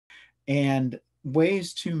and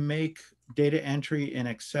ways to make data entry in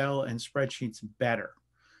Excel and spreadsheets better.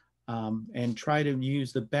 And try to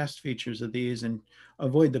use the best features of these and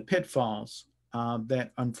avoid the pitfalls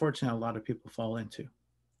that unfortunately a lot of people fall into.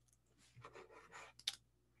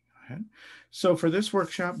 So for this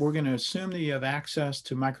workshop, we're going to assume that you have access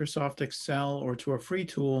to Microsoft Excel or to a free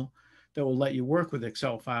tool that will let you work with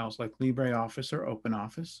Excel files like LibreOffice or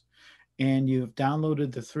OpenOffice. And you've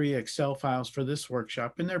downloaded the 3 Excel files for this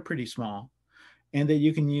workshop, and they're pretty small. And that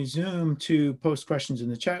you can use Zoom to post questions in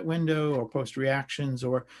the chat window or post reactions,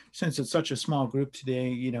 or since it's such a small group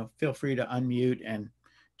today, feel free to unmute and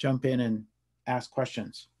jump in and ask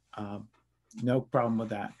questions. No problem with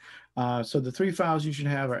that. So the 3 files you should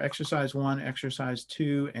have are exercise 1, exercise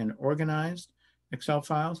 2, and organized Excel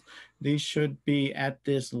files. These should be at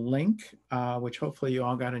this link, which hopefully you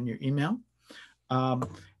all got in your email.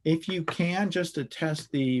 If you can, just to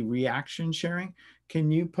test the reaction sharing,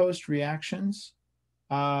 can you post reactions?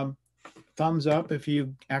 Thumbs up if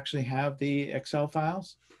you actually have the Excel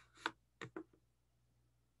files.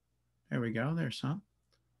 There we go. There's some.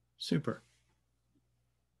 Super.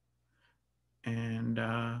 And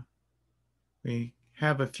we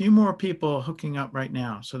have a few more people hooking up right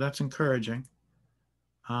now, so that's encouraging.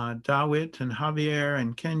 Dawit and Javier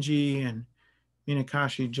and Kenji and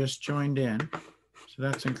Minakashi just joined in, so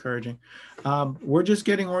that's encouraging. We're just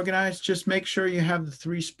getting organized. Just make sure you have the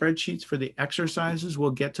 3 spreadsheets for the exercises.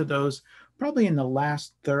 We'll get to those probably in the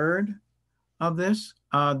last third of this.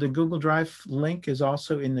 The Google Drive link is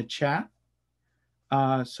also in the chat.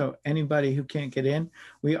 So anybody who can't get in,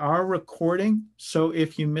 we are recording. So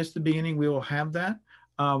if you missed the beginning, we will have that.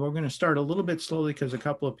 We're going to start a little bit slowly because a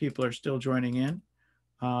couple of people are still joining in.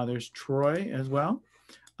 There's Troy as well.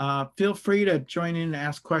 Feel free to join in and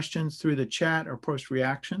ask questions through the chat or post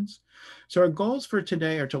reactions. So our goals for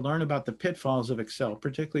today are to learn about the pitfalls of Excel,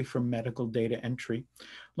 particularly for medical data entry.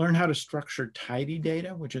 Learn how to structure tidy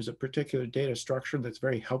data, which is a particular data structure that's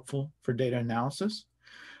very helpful for data analysis.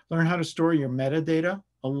 Learn how to store your metadata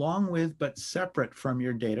along with but separate from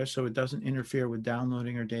your data so it doesn't interfere with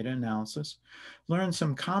downloading or data analysis. Learn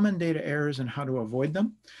some common data errors and how to avoid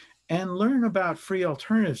them. And learn about free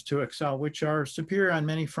alternatives to Excel, which are superior on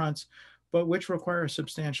many fronts, but which require a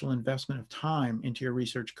substantial investment of time into your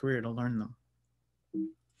research career to learn them.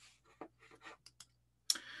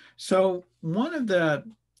 So one of the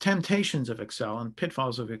temptations of Excel and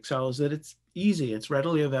pitfalls of Excel is that it's easy. It's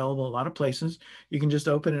readily available a lot of places. You can just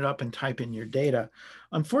open it up and type in your data.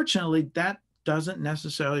 Unfortunately, that doesn't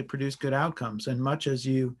necessarily produce good outcomes. And much as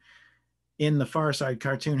you, in the Far Side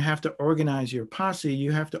cartoon, have to organize your posse,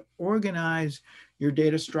 you have to organize your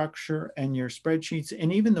data structure and your spreadsheets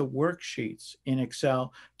and even the worksheets in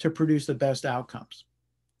Excel to produce the best outcomes.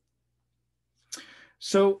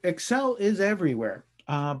 So Excel is everywhere.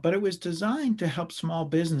 But it was designed to help small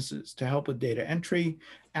businesses, to help with data entry,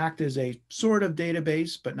 act as a sort of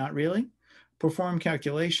database, but not really, perform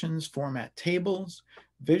calculations, format tables,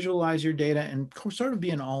 visualize your data, and sort of be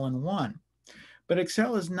an all-in-one. But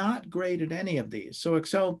Excel is not great at any of these, so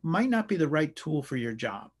Excel might not be the right tool for your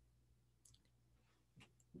job.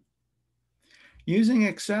 Using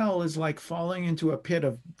Excel is like falling into a pit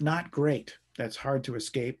of not great that's hard to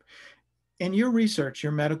escape, and your research,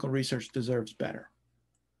 your medical research, deserves better.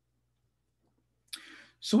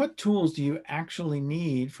 So what tools do you actually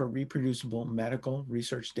need for reproducible medical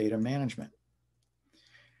research data management?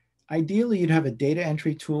 Ideally, you'd have a data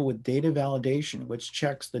entry tool with data validation, which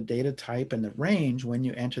checks the data type and the range when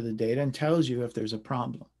you enter the data and tells you if there's a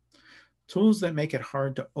problem. Tools that make it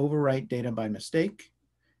hard to overwrite data by mistake,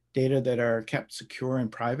 data that are kept secure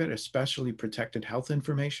and private, especially protected health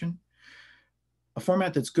information, a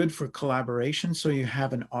format that's good for collaboration so you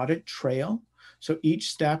have an audit trail. So each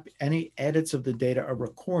step, any edits of the data are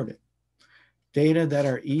recorded. Data that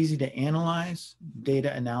are easy to analyze,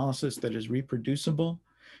 data analysis that is reproducible,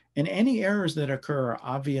 and any errors that occur are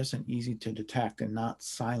obvious and easy to detect and not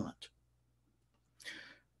silent.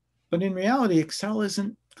 But in reality, Excel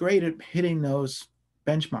isn't great at hitting those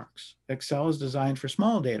benchmarks. Excel is designed for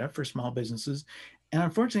small data, for small businesses, and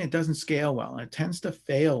unfortunately it doesn't scale well, and it tends to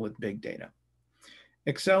fail with big data.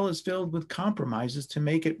 Excel is filled with compromises to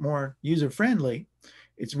make it more user-friendly.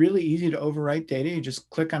 It's really easy to overwrite data. You just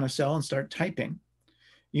click on a cell and start typing.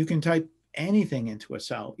 You can type anything into a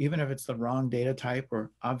cell, even if it's the wrong data type or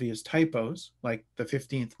obvious typos, like the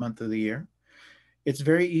 15th month of the year. It's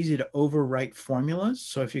very easy to overwrite formulas.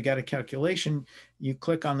 So if you got a calculation, you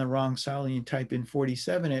click on the wrong cell and you type in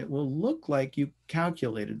 47, it will look like you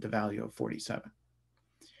calculated the value of 47.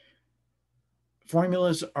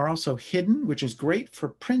 Formulas are also hidden, which is great for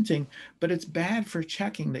printing, but it's bad for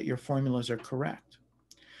checking that your formulas are correct.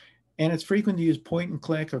 And it's frequent to use point and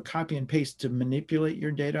click or copy and paste to manipulate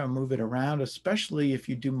your data or move it around, especially if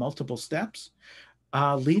you do multiple steps,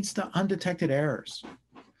 leads to undetected errors.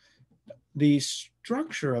 The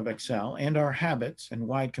structure of Excel and our habits and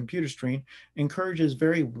wide computer screen encourages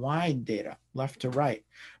very wide data, left to right.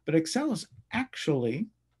 But Excel is actually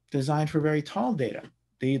designed for very tall data.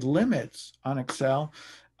 The limits on Excel,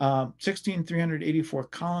 16,384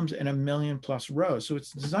 columns and 1,000,000 plus rows. So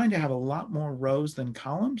it's designed to have a lot more rows than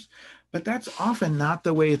columns, but that's often not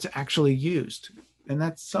the way it's actually used. And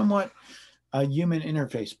that's somewhat a human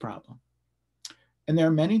interface problem. And there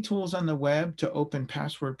are many tools on the web to open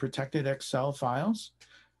password protected Excel files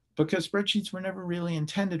because spreadsheets were never really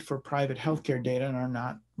intended for private healthcare data and are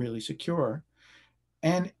not really secure.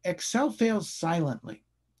 And Excel fails silently.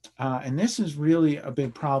 And this is really a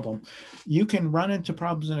big problem. You can run into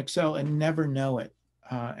problems in Excel and never know it.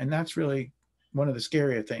 And that's really one of the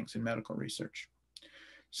scarier things in medical research.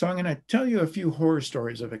 So I'm going to tell you a few horror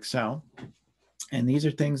stories of Excel. And these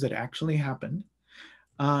are things that actually happened.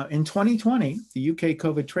 In 2020, the UK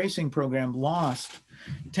COVID tracing program lost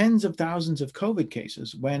tens of thousands of COVID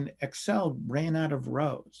cases when Excel ran out of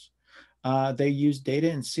rows. They used data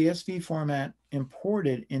in CSV format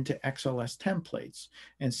imported into XLS templates,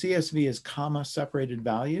 and CSV is comma separated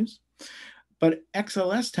values. But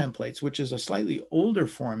XLS templates, which is a slightly older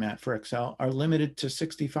format for Excel, are limited to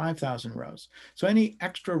 65,000 rows. So any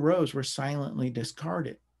extra rows were silently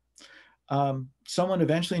discarded. Someone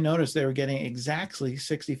eventually noticed they were getting exactly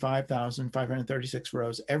 65,536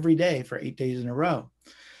 rows every day for 8 days in a row.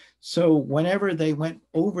 So whenever they went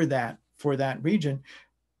over that for that region,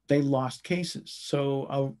 they lost cases.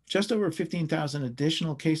 So just over 15,000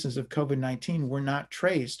 additional cases of COVID-19 were not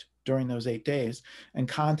traced during those 8 days, and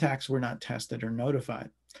contacts were not tested or notified.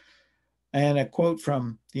 And a quote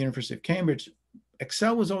from the University of Cambridge,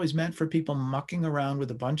 Excel was always meant for people mucking around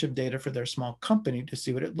with a bunch of data for their small company to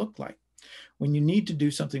see what it looked like. When you need to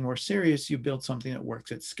do something more serious, you build something that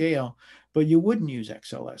works at scale, but you wouldn't use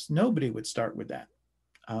XLS. Nobody would start with that.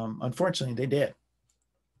 Unfortunately, they did.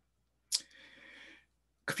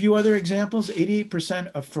 A few other examples,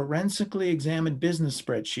 88% of forensically examined business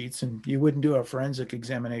spreadsheets, and you wouldn't do a forensic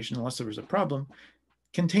examination unless there was a problem,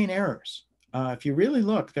 contain errors. If you really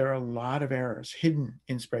look, there are a lot of errors hidden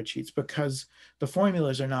in spreadsheets because the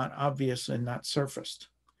formulas are not obvious and not surfaced.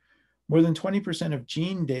 More than 20% of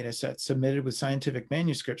gene data sets submitted with scientific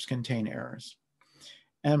manuscripts contain errors.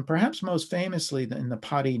 And perhaps most famously in the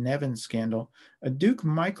Potty-Nevin scandal, a Duke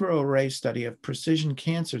microarray study of precision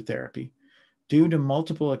cancer therapy, due to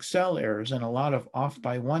multiple Excel errors and a lot of off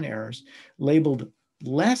by one errors, labeled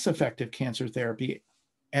less effective cancer therapy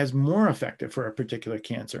as more effective for a particular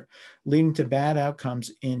cancer, leading to bad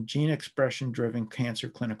outcomes in gene expression-driven cancer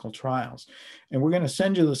clinical trials. And we're going to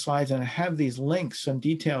send you the slides and have these links, some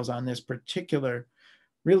details on this particular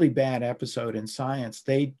really bad episode in Science.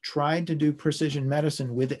 They tried to do precision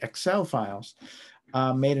medicine with Excel files,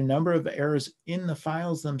 made a number of errors in the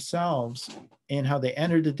files themselves in how they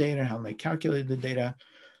entered the data, how they calculated the data,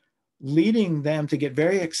 leading them to get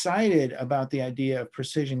very excited about the idea of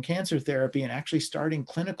precision cancer therapy and actually starting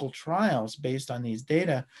clinical trials based on these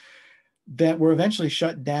data that were eventually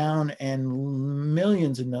shut down, and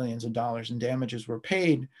millions and millions of dollars in damages were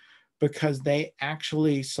paid because they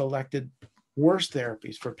actually selected worse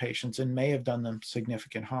therapies for patients and may have done them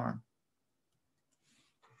significant harm.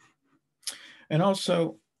 And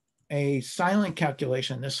also a silent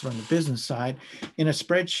calculation, this from the business side, in a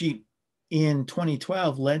spreadsheet in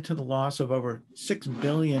 2012 led to the loss of over $6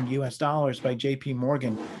 billion US by JP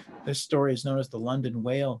Morgan. This story is known as the London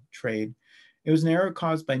whale trade. It was an error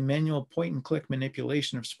caused by manual point and click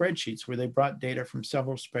manipulation of spreadsheets where they brought data from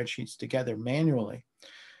several spreadsheets together manually.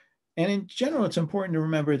 And in general, it's important to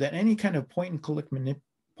remember that any kind of point and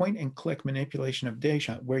click manipulation of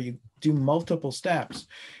data where you do multiple steps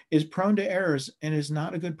is prone to errors and is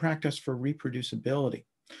not a good practice for reproducibility.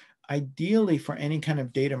 Ideally, for any kind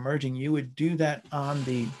of data merging, you would do that on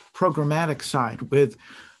the programmatic side with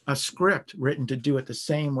a script written to do it the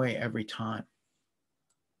same way every time.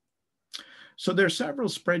 So there are several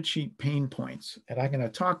spreadsheet pain points, and I'm going to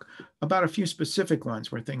talk about a few specific ones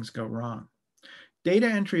where things go wrong. Data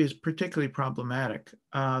entry is particularly problematic.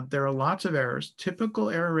 There are lots of errors.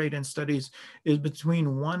 Typical error rate in studies is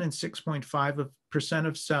between 1 and 6.5%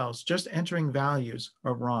 of cells just entering values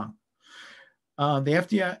are wrong.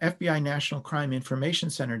 The FBI National Crime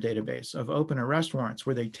Information Center database of open arrest warrants,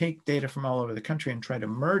 where they take data from all over the country and try to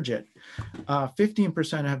merge it,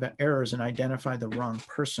 15% have errors and identify the wrong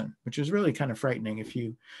person, which is really kind of frightening if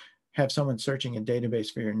you have someone searching a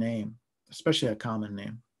database for your name, especially a common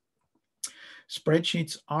name.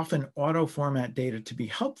 Spreadsheets often auto-format data to be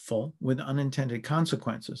helpful with unintended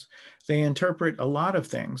consequences. They interpret a lot of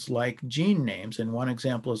things like gene names, and one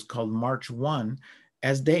example is called March 1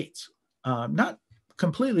 as dates. Not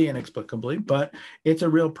completely inexplicably, but it's a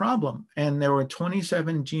real problem. And there were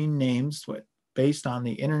 27 gene names based on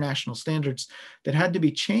the international standards that had to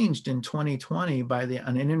be changed in 2020 by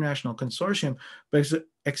an international consortium, because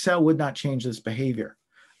Excel would not change this behavior.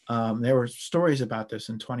 There were stories about this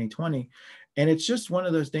in 2020, and it's just one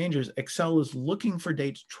of those dangers. Excel is looking for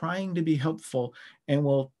dates, trying to be helpful, and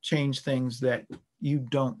will change things that you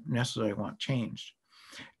don't necessarily want changed.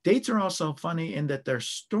 Dates are also funny in that they're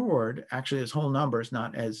stored actually as whole numbers,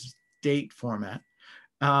 not as date format.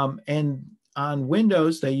 And on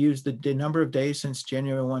Windows, they use the number of days since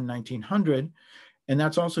January 1, 1900. And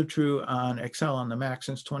that's also true on Excel on the Mac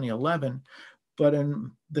since 2011. But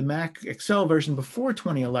in the Mac Excel version before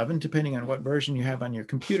 2011, depending on what version you have on your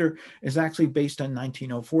computer, is actually based on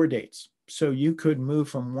 1904 dates. So you could move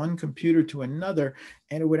from one computer to another,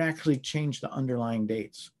 and it would actually change the underlying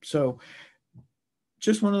dates. So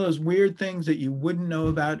just one of those weird things that you wouldn't know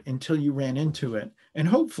about until you ran into it. And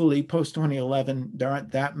hopefully post 2011, there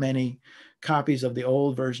aren't that many copies of the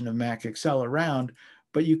old version of Mac Excel around,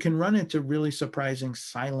 but you can run into really surprising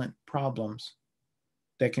silent problems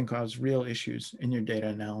that can cause real issues in your data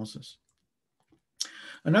analysis.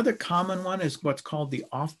 Another common one is what's called the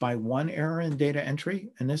off by one error in data entry.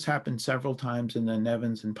 And this happened several times in the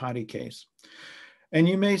Nevins and Potty case. And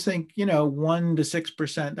you may think, 1 to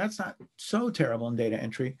 6%, that's not so terrible in data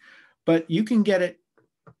entry, but you can get it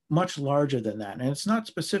much larger than that. And it's not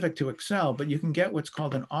specific to Excel, but you can get what's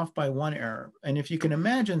called an off by one error. And if you can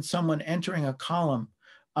imagine someone entering a column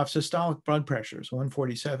of systolic blood pressures,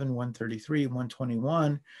 147, 133,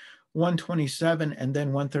 121, 127, and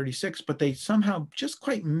then 136, but they somehow just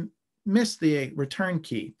quite miss the return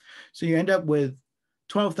key. So you end up with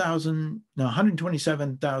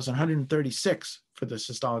 127,136 for the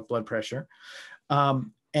systolic blood pressure,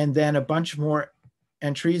 and then a bunch more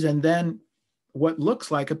entries, and then what looks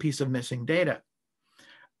like a piece of missing data.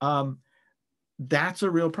 That's a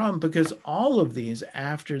real problem, because all of these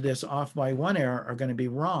after this off by one error are going to be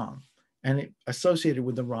wrong and associated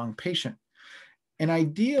with the wrong patient. And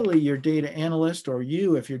ideally, your data analyst, or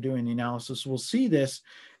you, if you're doing the analysis, will see this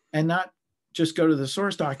and not just go to the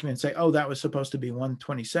source document and say, oh, that was supposed to be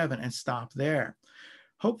 127, and stop there.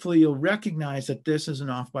 Hopefully you'll recognize that this is an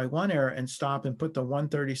off by one error and stop and put the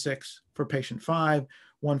 136 for patient 5,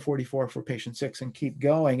 144 for patient 6, and keep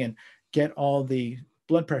going and get all the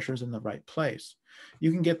blood pressures in the right place.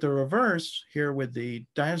 You can get the reverse here with the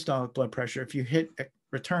diastolic blood pressure. If you hit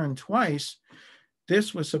return twice,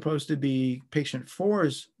 this was supposed to be patient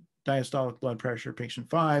 4's diastolic blood pressure, patient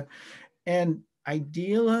 5, and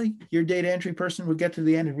ideally, your data entry person would get to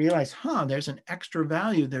the end and realize, there's an extra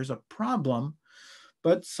value, there's a problem.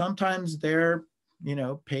 But sometimes they're,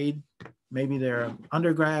 paid, maybe they're an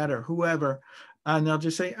undergrad or whoever, and they'll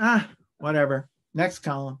just say, whatever, next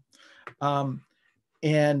column.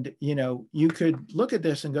 And, you could look at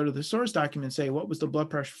this and go to the source document and say, what was the blood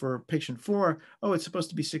pressure for patient 4? Oh, it's supposed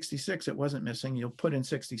to be 66. It wasn't missing. You'll put in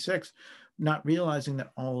 66, not realizing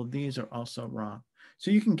that all of these are also wrong. So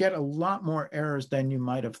you can get a lot more errors than you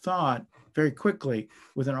might have thought very quickly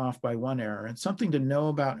with an off by one error, and something to know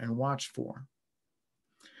about and watch for.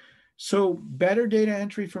 So better data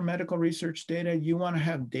entry for medical research data, you want to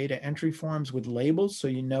have data entry forms with labels so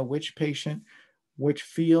you know which patient, which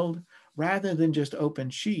field, rather than just open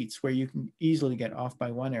sheets where you can easily get off by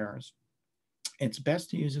one errors. It's best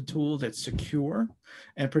to use a tool that's secure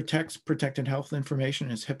and protects protected health information,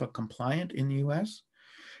 is HIPAA compliant in the US.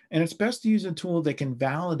 And it's best to use a tool that can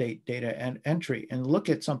validate data and entry and look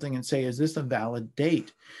at something and say, is this a valid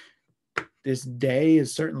date? This day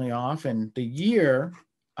is certainly off, and the year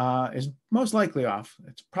is most likely off.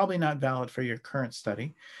 It's probably not valid for your current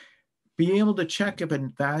study. Be able to check if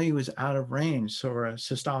a value is out of range, so a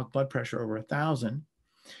systolic blood pressure over 1,000,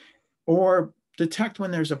 or detect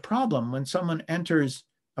when there's a problem. When someone enters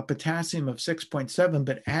a potassium of 6.7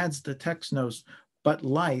 but adds the text notes but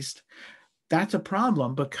lysed, that's a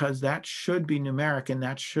problem, because that should be numeric and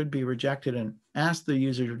that should be rejected, and ask the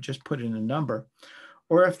user to just put in a number.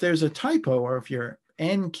 Or if there's a typo, or if your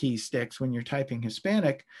N key sticks when you're typing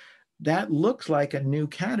Hispanic, that looks like a new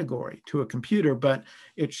category to a computer, but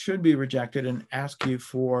it should be rejected and ask you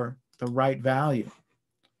for the right value.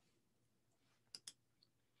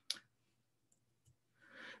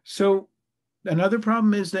 So another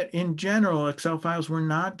problem is that in general, Excel files were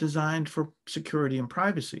not designed for security and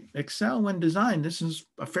privacy. Excel, when designed, this is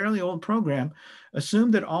a fairly old program,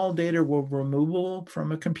 assumed that all data were removable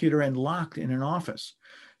from a computer and locked in an office.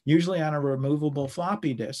 usually on a removable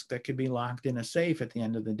floppy disk that could be locked in a safe at the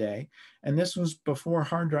end of the day. And this was before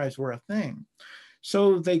hard drives were a thing.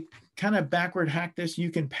 So they kind of backward hack this.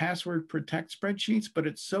 You can password protect spreadsheets, but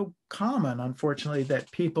it's so common, unfortunately,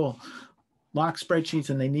 that people lock spreadsheets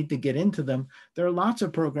and they need to get into them. There are lots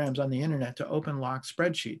of programs on the internet to open lock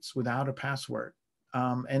spreadsheets without a password.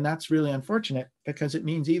 And that's really unfortunate because it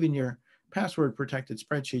means even your password protected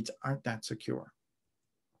spreadsheets aren't that secure.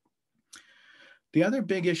 The other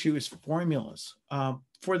big issue is formulas.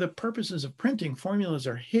 For the purposes of printing, formulas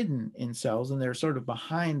are hidden in cells and they're sort of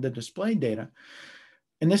behind the display data.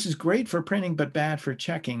 And this is great for printing, but bad for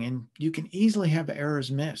checking. And you can easily have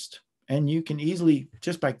errors missed. And you can easily,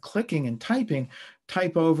 just by clicking and typing,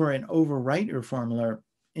 type over and overwrite your formula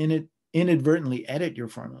and inadvertently edit your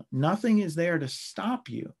formula. Nothing is there to stop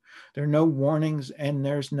you. There are no warnings and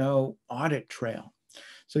there's no audit trail.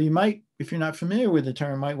 So you might, if you're not familiar with the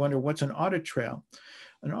term, might wonder what's an audit trail.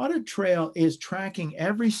 An audit trail is tracking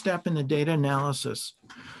every step in the data analysis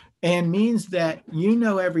and means that you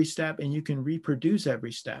know every step and you can reproduce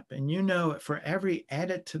every step. And you know for every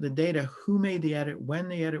edit to the data, who made the edit, when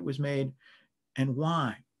the edit was made, and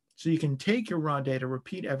why. So you can take your raw data,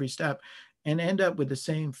 repeat every step, and end up with the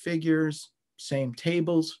same figures, same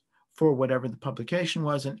tables for whatever the publication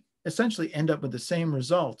was, and essentially end up with the same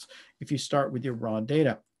results if you start with your raw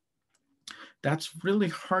data. That's really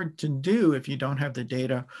hard to do if you don't have the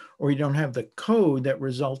data or you don't have the code that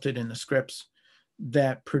resulted in the scripts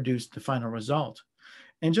that produced the final result.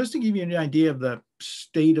 And just to give you an idea of the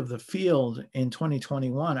state of the field in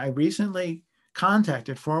 2021, I recently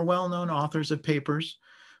contacted 4 well-known authors of papers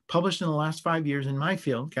published in the last 5 years in my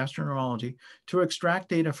field, gastroenterology, to extract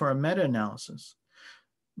data for a meta-analysis.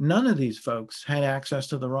 None of these folks had access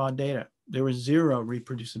to the raw data. There was zero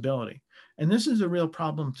reproducibility. And this is a real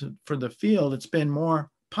problem for the field. It's been more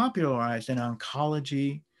popularized in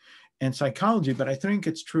oncology and psychology, but I think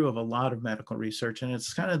it's true of a lot of medical research. And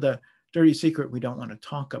it's kind of the dirty secret we don't want to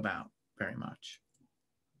talk about very much.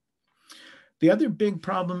 The other big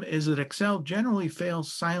problem is that Excel generally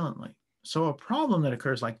fails silently. So a problem that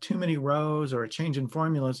occurs like too many rows or a change in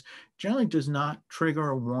formulas generally does not trigger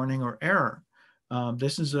a warning or error.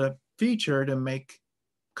 This is a feature to make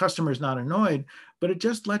customers not annoyed, but it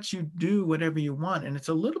just lets you do whatever you want. And it's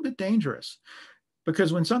a little bit dangerous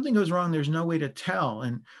because when something goes wrong, there's no way to tell.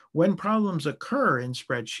 And when problems occur in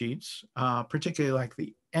spreadsheets, particularly like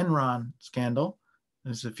the Enron scandal,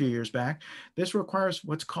 this is a few years back, this requires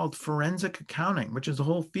what's called forensic accounting, which is a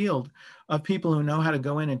whole field of people who know how to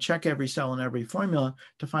go in and check every cell in every formula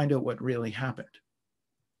to find out what really happened.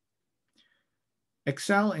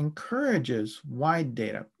 Excel encourages wide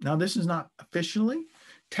data. Now, this is not officially.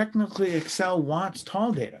 Technically, Excel wants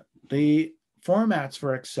tall data. The formats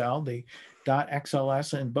for Excel, the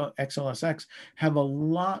 .xls and .xlsx, have a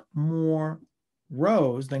lot more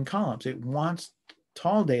rows than columns. It wants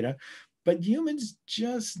tall data, but humans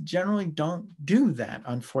just generally don't do that,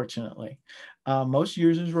 unfortunately. Most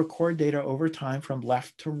users record data over time from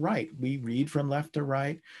left to right. We read from left to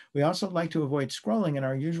right. We also like to avoid scrolling, and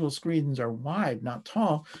our usual screens are wide, not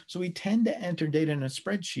tall. So we tend to enter data in a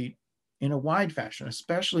spreadsheet in a wide fashion,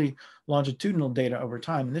 especially longitudinal data over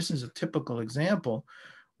time. And this is a typical example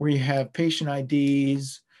where you have patient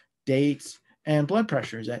IDs, dates, and blood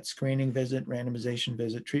pressures at screening visit, randomization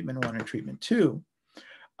visit, treatment 1 and treatment 2.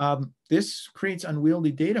 This creates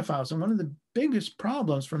unwieldy data files. And one of the biggest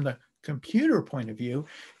problems from the computer point of view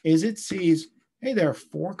is it sees, hey, there are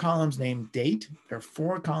 4 columns named date, there are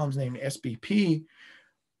 4 columns named SBP.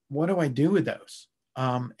 What do I do with those?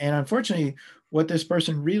 And unfortunately, what this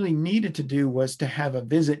person really needed to do was to have a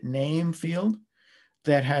visit name field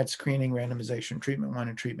that had screening, randomization, treatment 1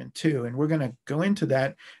 and treatment 2. And we're going to go into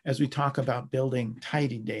that as we talk about building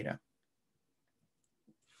tidy data.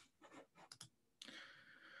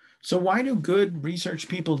 So why do good research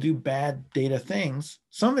people do bad data things?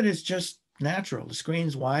 Some of it is just natural. The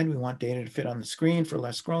screen's wide. We want data to fit on the screen for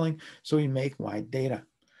less scrolling, so we make wide data.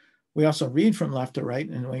 We also read from left to right,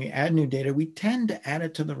 and when we add new data, we tend to add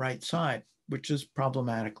it to the right side, which is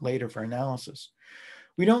problematic later for analysis.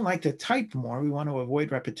 We don't like to type more. We want to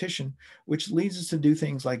avoid repetition, which leads us to do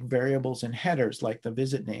things like variables and headers, like the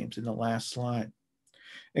visit names in the last slide.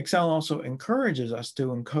 Excel also encourages us to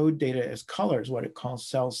encode data as colors, what it calls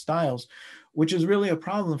cell styles, which is really a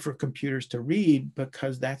problem for computers to read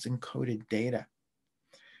because that's encoded data.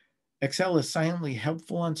 Excel is silently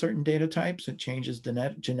helpful on certain data types. It changes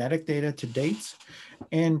the genetic data to dates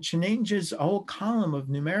and changes a whole column of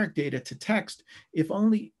numeric data to text if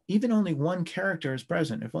even only one character is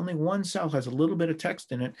present. If only one cell has a little bit of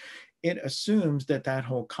text in it, it assumes that that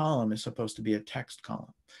whole column is supposed to be a text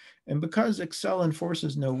column. And because Excel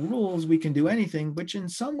enforces no rules, we can do anything, which in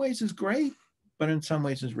some ways is great, but in some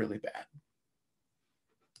ways is really bad.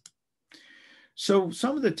 So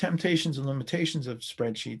some of the temptations and limitations of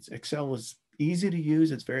spreadsheets: Excel is easy to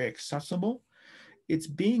use, it's very accessible. It's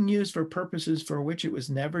being used for purposes for which it was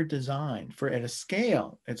never designed. For at a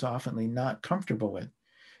scale, it's often not comfortable with.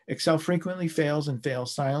 Excel frequently fails and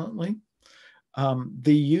fails silently.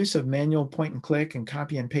 The use of manual point and click and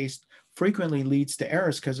copy and paste frequently leads to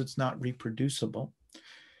errors because it's not reproducible.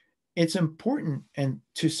 It's important and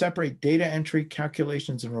to separate data entry,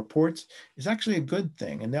 calculations, and reports is actually a good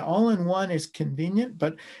thing. And the all-in-one is convenient,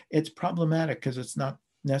 but it's problematic because it's not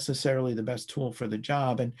necessarily the best tool for the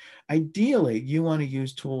job. And ideally, you want to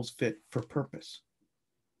use tools fit for purpose.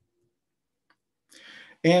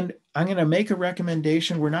 And I'm going to make a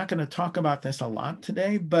recommendation. We're not going to talk about this a lot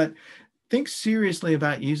today, but think seriously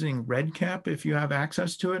about using REDCap if you have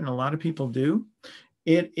access to it, and a lot of people do.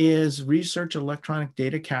 It is Research Electronic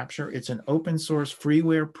Data Capture. It's an open source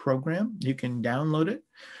freeware program. You can download it.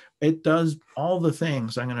 It does all the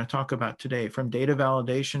things I'm going to talk about today, from data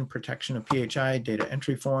validation, protection of PHI, data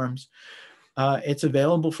entry forms. It's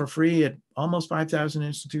available for free at almost 5,000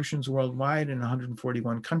 institutions worldwide in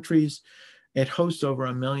 141 countries. It hosts over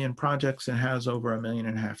 1 million projects and has over 1.5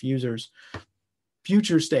 million users.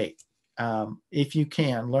 Future state, if you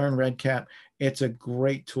can, learn REDCap. It's a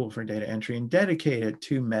great tool for data entry and dedicated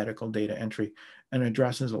to medical data entry, and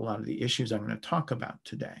addresses a lot of the issues I'm going to talk about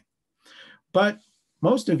today. But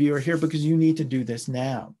most of you are here because you need to do this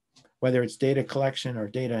now, whether it's data collection or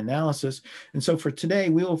data analysis. And so for today,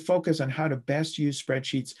 we will focus on how to best use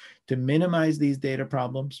spreadsheets to minimize these data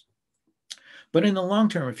problems. But in the long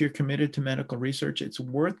term, if you're committed to medical research, it's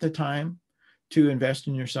worth the time to invest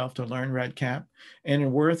in yourself to learn REDCap,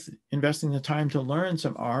 and worth investing the time to learn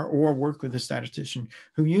some R or work with a statistician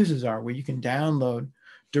who uses R, where you can download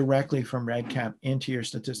directly from REDCap into your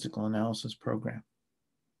statistical analysis program.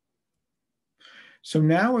 So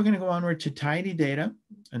now we're going to go onward to tidy data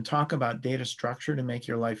and talk about data structure to make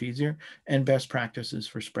your life easier and best practices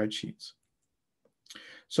for spreadsheets.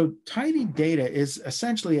 So tidy data is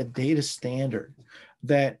essentially a data standard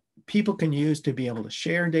that people can use to be able to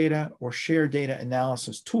share data or share data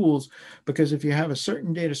analysis tools, because if you have a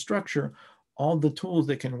certain data structure, all the tools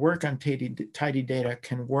that can work on tidy data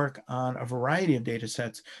can work on a variety of data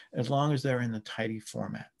sets as long as they're in the tidy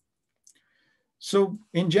format. So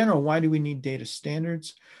in general, why do we need data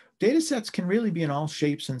standards? Data sets can really be in all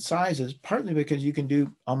shapes and sizes, partly because you can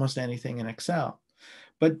do almost anything in Excel.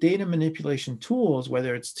 But data manipulation tools,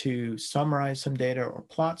 whether it's to summarize some data or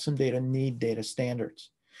plot some data, need data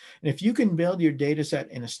standards. And if you can build your data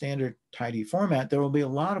set in a standard tidy format, there will be a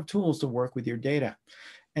lot of tools to work with your data.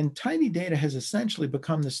 And tidy data has essentially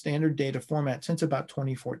become the standard data format since about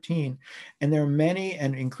 2014. And there are many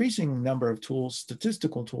and increasing number of tools,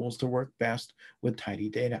 statistical tools, to work best with tidy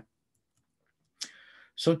data.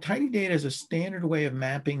 So tidy data is a standard way of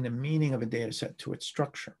mapping the meaning of a data set to its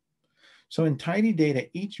structure. So in tidy data,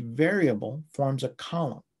 each variable forms a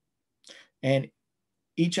column, and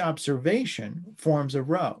each observation forms a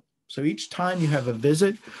row. So each time you have a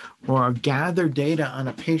visit or gather data on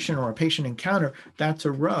a patient or a patient encounter, that's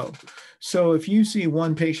a row. So if you see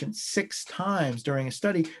one patient 6 times during a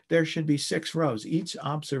study, there should be 6 rows. Each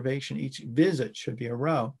observation, each visit should be a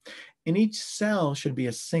row, and each cell should be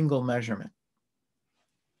a single measurement.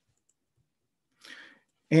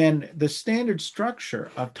 And the standard structure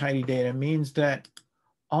of tidy data means that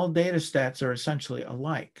all data sets are essentially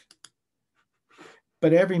alike.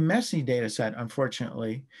 But every messy data set,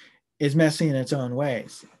 unfortunately, is messy in its own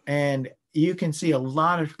ways. And you can see a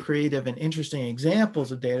lot of creative and interesting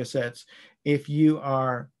examples of data sets if you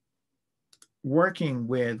are working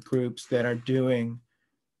with groups that are doing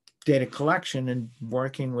data collection and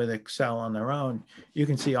working with Excel on their own. You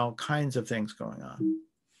can see all kinds of things going on.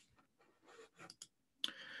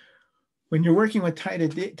 When you're working with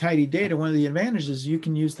tidy data, one of the advantages is you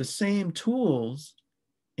can use the same tools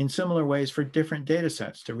in similar ways for different data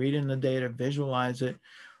sets to read in the data, visualize it,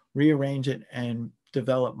 rearrange it, and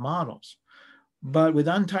develop models. But with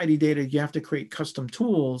untidy data, you have to create custom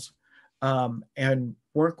tools and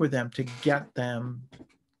work with them to get them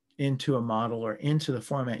into a model or into the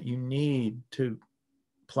format you need to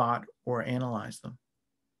plot or analyze them.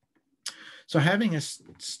 So having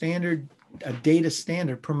a data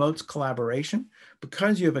standard promotes collaboration.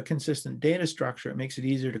 Because you have a consistent data structure, it makes it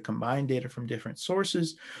easier to combine data from different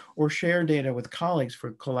sources or share data with colleagues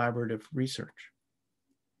for collaborative research.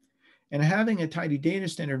 And having a tidy data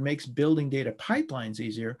standard makes building data pipelines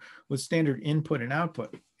easier with standard input and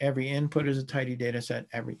output. Every input is a tidy data set.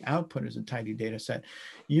 Every output is a tidy data set.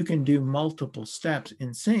 You can do multiple steps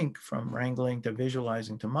in sync from wrangling to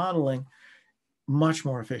visualizing to modeling much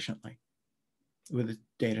more efficiently with a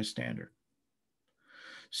data standard.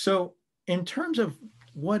 So in terms of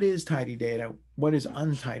what is tidy data, what is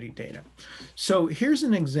untidy data? So here's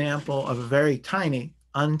an example of a very tiny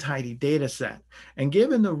untidy data set. And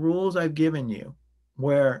given the rules I've given you,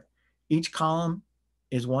 where each column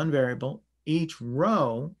is one variable, each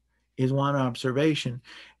row is one observation,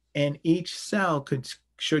 and each cell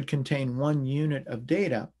should contain one unit of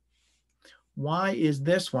data, why is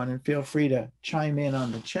this one, and feel free to chime in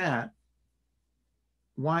on the chat,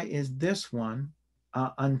 why is this one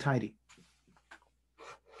untidy?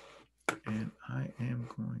 And I am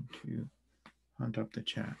going to hunt up the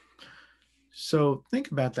chat. So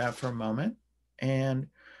think about that for a moment. And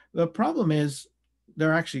the problem is,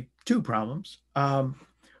 there are actually two problems.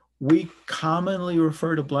 We commonly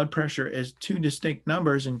refer to blood pressure as two distinct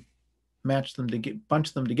numbers and bunch them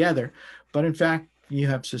together. But in fact, you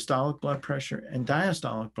have systolic blood pressure and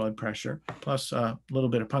diastolic blood pressure, plus a little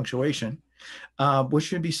bit of punctuation, which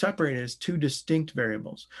should be separated as two distinct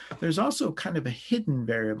variables. There's also kind of a hidden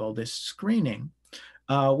variable, this screening,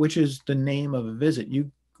 which is the name of a visit.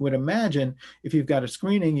 You would imagine if you've got a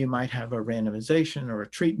screening, you might have a randomization or a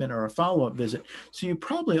treatment or a follow-up visit. So you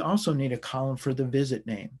probably also need a column for the visit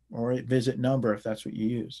name or a visit number if that's what you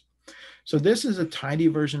use. So this is a tidy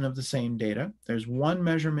version of the same data. There's one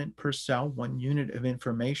measurement per cell, one unit of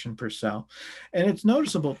information per cell. And it's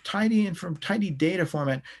noticeable, tidy data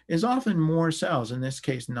format is often more cells, in this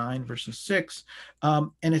case 9 versus 6.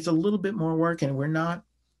 And it's a little bit more work, and we're not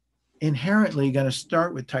inherently going to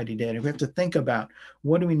start with tidy data. We have to think about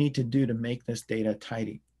what do we need to do to make this data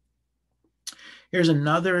tidy. Here's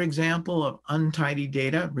another example of untidy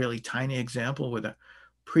data, really tiny example with a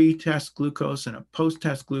pre-test glucose and a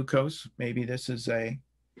post-test glucose. Maybe this is a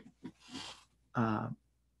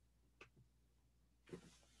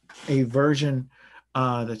version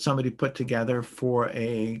that somebody put together for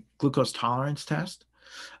a glucose tolerance test.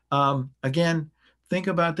 Again, think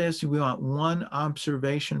about this. We want one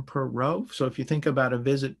observation per row. So if you think about a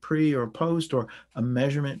visit pre or post or a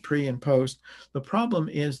measurement pre and post, the problem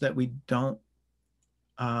is that we don't,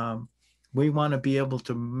 we want to be able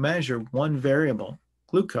to measure one variable,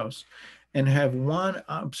 glucose, and have one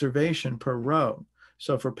observation per row.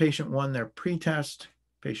 So for patient 1, their pre-test,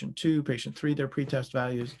 patient 2, patient 3, their pre-test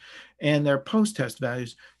values, and their post-test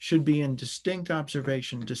values should be in distinct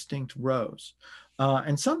observation, distinct rows.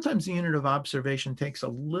 And sometimes the unit of observation takes a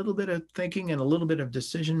little bit of thinking and a little bit of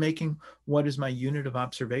decision making. What is my unit of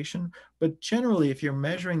observation? But generally, if you're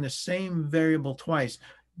measuring the same variable twice,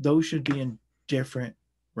 those should be in different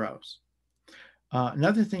rows.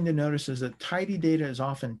 Another thing to notice is that tidy data is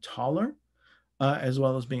often taller, as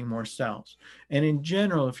well as being more cells. And in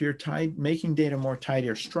general, if you're making data more tidy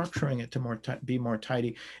or structuring it to be more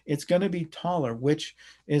tidy, it's going to be taller, which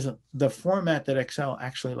is the format that Excel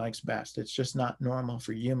actually likes best. It's just not normal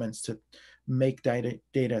for humans to make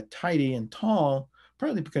data tidy and tall,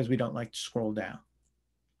 partly because we don't like to scroll down.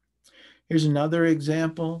 Here's another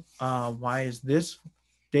example. Why is this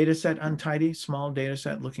data set untidy? Small data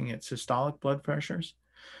set looking at systolic blood pressures.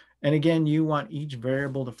 And again, you want each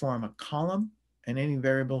variable to form a column, and any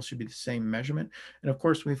variable should be the same measurement. And of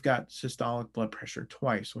course, we've got systolic blood pressure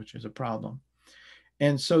twice, which is a problem.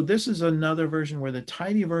 And so this is another version where the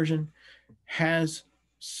tidy version has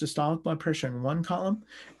systolic blood pressure in one column,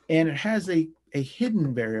 and it has a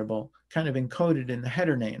hidden variable kind of encoded in the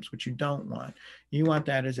header names, which you don't want. You want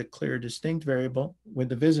that as a clear, distinct variable with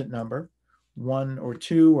the visit number, 1 or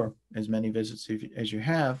 2, or as many visits as you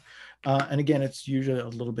have. And again, it's usually a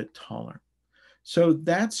little bit taller. So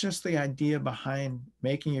that's just the idea behind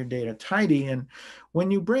making your data tidy. And when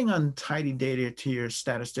you bring untidy data to your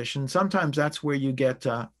statistician, sometimes that's where you get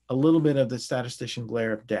a little bit of the statistician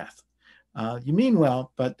glare of death. You mean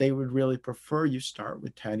well, but they would really prefer you start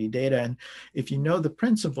with tidy data. And if you know the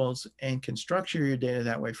principles and can structure your data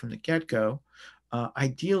that way from the get-go,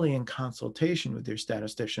 ideally in consultation with your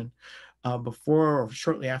statistician, before or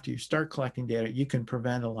shortly after you start collecting data, you can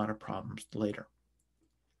prevent a lot of problems later.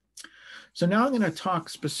 So now I'm going to talk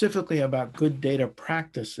specifically about good data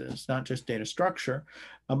practices, not just data structure,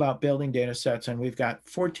 about building data sets. And we've got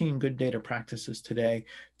 14 good data practices today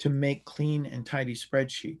to make clean and tidy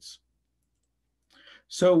spreadsheets.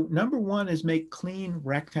 So number 1 is make clean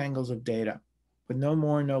rectangles of data with no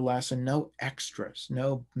more, no less, and no extras,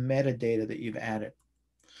 no metadata that you've added.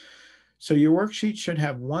 So your worksheet should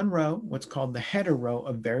have one row, what's called the header row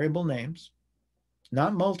of variable names,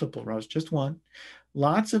 not multiple rows, just one.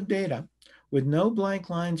 Lots of data with no blank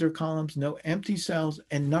lines or columns, no empty cells,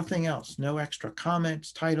 and nothing else, no extra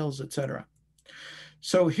comments, titles, etc.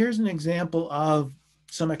 So here's an example of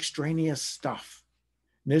some extraneous stuff.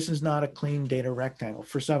 This is not a clean data rectangle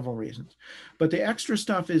for several reasons. But the extra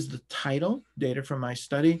stuff is the title, data from my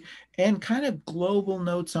study, and kind of global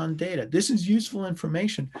notes on data. This is useful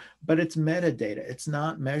information, but it's metadata. It's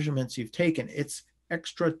not measurements you've taken. It's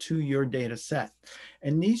extra to your data set.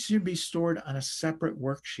 And these should be stored on a separate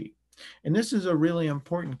worksheet. And this is a really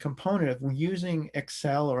important component of using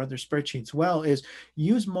Excel or other spreadsheets well, is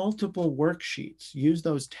use multiple worksheets. Use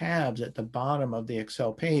those tabs at the bottom of the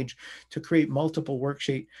Excel page to create multiple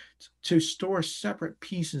worksheets to store separate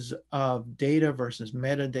pieces of data versus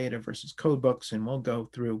metadata versus code books. And we'll go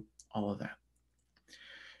through all of that.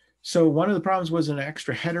 So one of the problems was an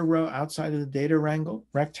extra header row outside of the data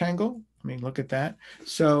rectangle. I mean, look at that.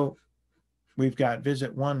 So we've got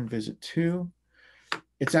visit 1, visit 2.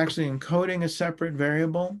 It's actually encoding a separate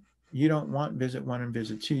variable. You don't want visit 1 and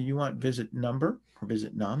visit 2. You want visit number, or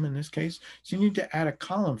visit num in this case. So you need to add a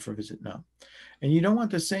column for visit num. And you don't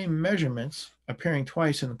want the same measurements appearing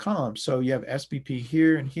twice in the column. So you have SBP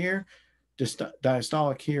here and here,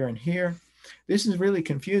 diastolic here and here. This is really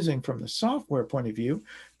confusing from the software point of view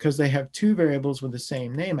because they have two variables with the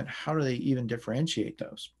same name, and how do they even differentiate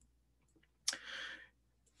those?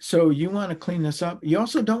 So you want to clean this up. You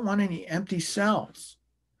also don't want any empty cells.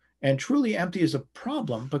 And truly empty is a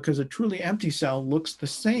problem because a truly empty cell looks the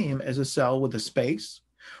same as a cell with a space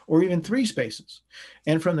or even 3 spaces.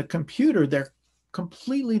 And from the computer, they're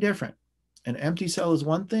completely different. An empty cell is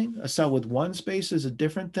one thing, a cell with 1 space is a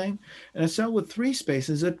different thing, and a cell with 3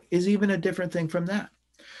 spaces is even a different thing from that.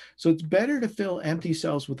 So it's better to fill empty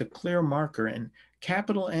cells with a clear marker, and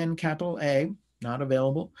capital N, capital A, not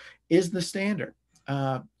available, is the standard.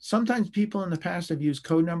 Sometimes people in the past have used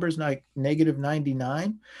code numbers like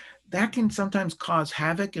 -99. That can sometimes cause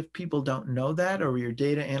havoc if people don't know that, or your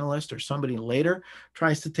data analyst or somebody later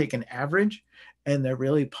tries to take an average and they're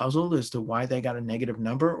really puzzled as to why they got a negative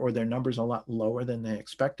number or their number's a lot lower than they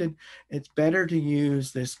expected. It's better to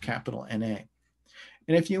use this capital NA.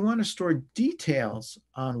 And if you want to store details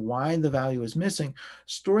on why the value is missing,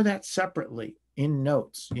 store that separately in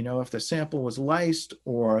notes. You know, if the sample was lysed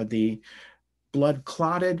or the blood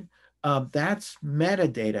clotted, that's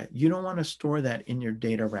metadata. You don't want to store that in your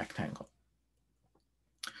data rectangle.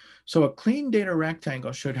 So a clean data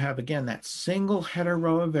rectangle should have, again, that single header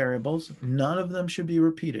row of variables. None of them should be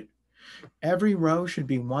repeated. Every row should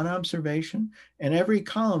be one observation, and every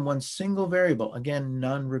column one single variable. Again,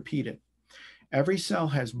 none repeated. Every cell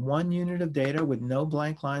has 1 unit of data with no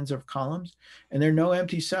blank lines or columns, and there are no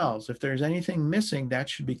empty cells. If there's anything missing, that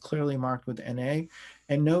should be clearly marked with NA,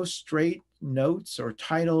 and no straight notes or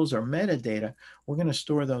titles or metadata. We're going to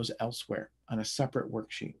store those elsewhere on a separate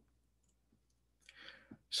worksheet.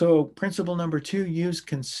 So principle number 2, use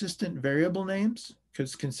consistent variable names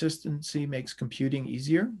because consistency makes computing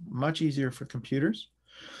easier, much easier for computers.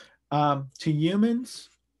 To humans,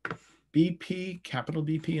 BP, capital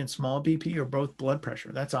BP, and small BP are both blood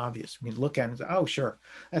pressure. That's obvious. We can look at it and say, oh, sure,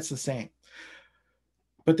 that's the same.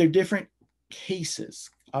 But they're different cases,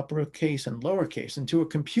 uppercase and lowercase. And to a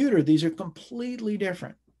computer, these are completely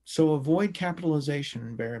different. So avoid capitalization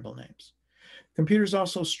in variable names. Computers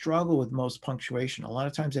also struggle with most punctuation. A lot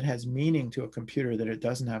of times it has meaning to a computer that it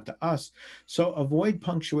doesn't have to us. So avoid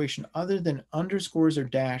punctuation other than underscores or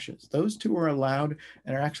dashes. Those two are allowed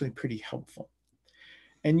and are actually pretty helpful.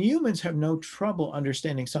 And humans have no trouble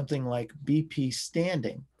understanding something like BP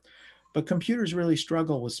standing, but computers really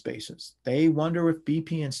struggle with spaces. They wonder if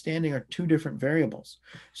BP and standing are 2 different variables.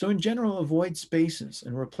 So in general, avoid spaces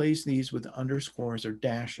and replace these with underscores or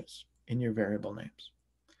dashes in your variable names.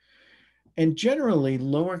 And generally,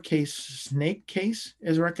 lowercase snake case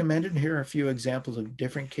is recommended. Here are a few examples of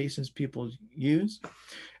different cases people use.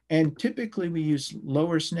 And typically we use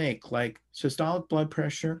lower snake, like systolic blood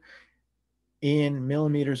pressure in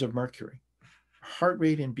millimeters of mercury, heart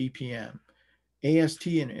rate in BPM,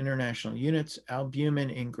 AST in international units,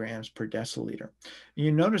 albumin in grams per deciliter. And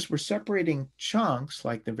you notice we're separating chunks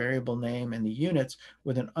like the variable name and the units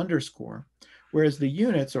with an underscore, whereas the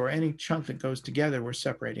units or any chunk that goes together, we're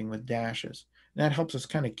separating with dashes. And that helps us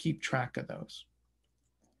kind of keep track of those.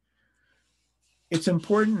 It's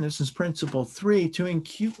important, this is principle 3, to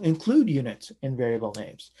include units in variable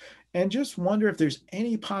names. And just wonder if there's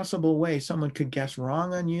any possible way someone could guess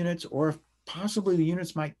wrong on units or if possibly the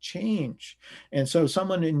units might change. And so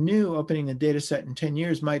someone new opening the data set in 10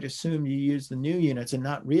 years might assume you use the new units and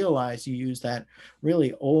not realize you use that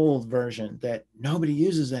really old version that nobody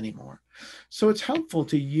uses anymore. So it's helpful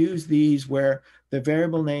to use these where the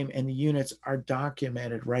variable name and the units are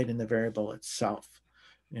documented right in the variable itself,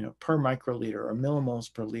 per microliter or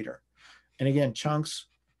millimoles per liter. And again, chunks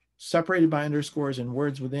separated by underscores and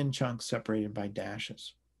words within chunks separated by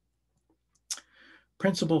dashes.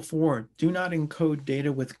 Principle 4, do not encode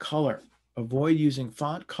data with color. Avoid using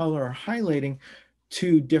font, color, or highlighting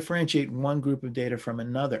to differentiate one group of data from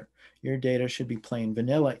another. Your data should be plain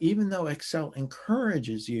vanilla, even though Excel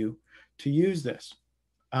encourages you to use this.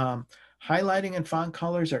 Highlighting and font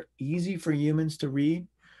colors are easy for humans to read.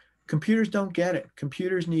 Computers don't get it.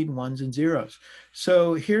 Computers need ones and zeros.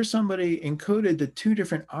 So here somebody encoded the two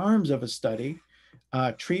different arms of a study.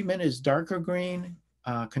 Treatment is darker green,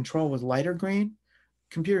 control was lighter green.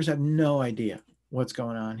 Computers have no idea what's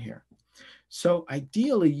going on here. So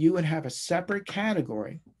ideally, you would have a separate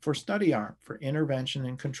category for study arm, for intervention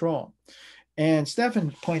and control. And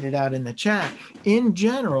Stefan pointed out in the chat, in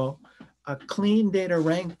general, a clean data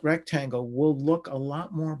rectangle will look a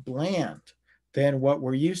lot more bland than what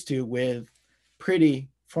we're used to with pretty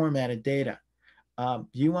formatted data.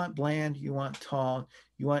 You want bland, you want tall,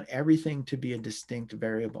 you want everything to be a distinct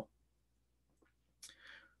variable.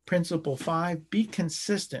 Principle 5, be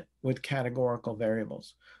consistent with categorical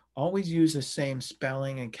variables. Always use the same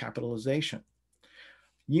spelling and capitalization.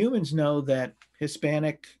 Humans know that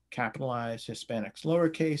Hispanic capitalized, Hispanics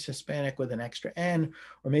lowercase, Hispanic with an extra N,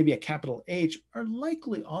 or maybe a capital H are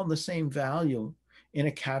likely all the same value in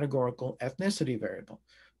a categorical ethnicity variable.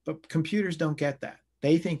 But computers don't get that.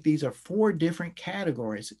 They think these are 4 different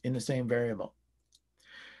categories in the same variable.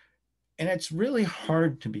 And it's really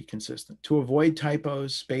hard to be consistent, to avoid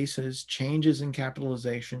typos, spaces, changes in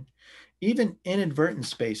capitalization, even inadvertent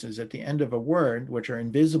spaces at the end of a word, which are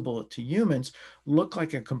invisible to humans, look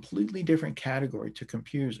like a completely different category to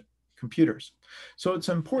computers. So it's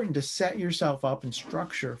important to set yourself up in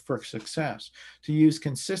structure for success, to use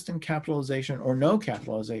consistent capitalization or no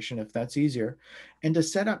capitalization if that's easier, and to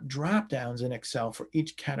set up drop downs in Excel for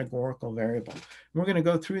each categorical variable. And we're going to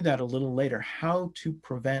go through that a little later, how to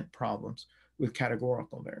prevent problems with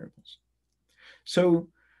categorical variables. So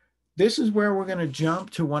this is where we're going to jump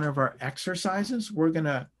to one of our exercises. We're going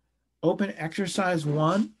to open exercise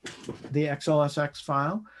 1, the XLSX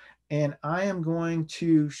file, and I am going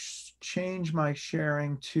to change my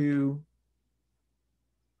sharing to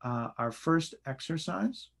our first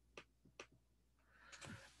exercise.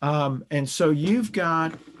 And so you've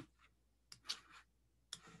got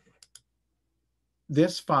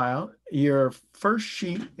this file. Your first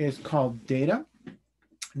sheet is called data.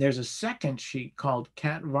 There's a second sheet called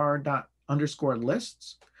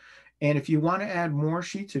catvar._lists. And if you want to add more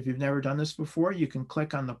sheets, if you've never done this before, you can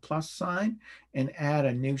click on the plus sign and add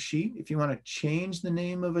a new sheet. If you want to change the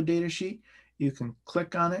name of a data sheet, you can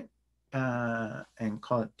click on it and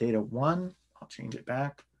call it data 1. I'll change it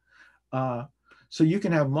back. So you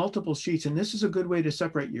can have multiple sheets. And this is a good way to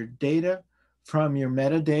separate your data from your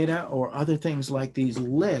metadata or other things like these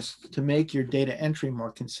lists to make your data entry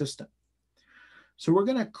more consistent. So we're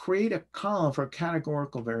going to create a column for a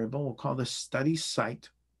categorical variable. We'll call this study site.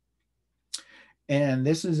 And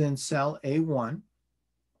this is in cell A1.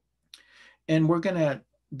 And we're going to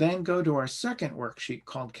then go to our second worksheet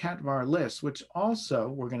called catvar list, which also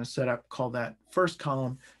we're going to set up, call that first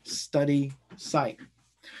column study site.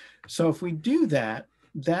 So if we do that,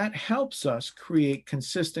 that helps us create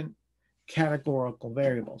consistent categorical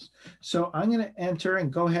variables. So I'm going to enter,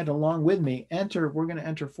 and go ahead along with me, we're going to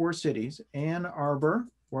enter 4 cities: Ann Arbor,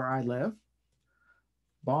 where I live,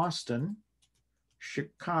 Boston,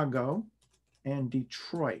 Chicago, and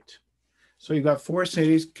Detroit. So you've got 4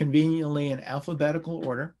 cities conveniently in alphabetical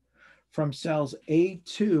order from cells A2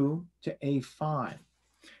 to A5.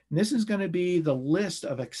 And this is going to be the list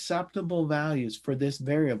of acceptable values for this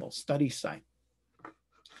variable, study site.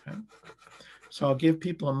 Okay. So I'll give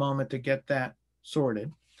people a moment to get that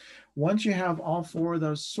sorted. Once you have all 4 of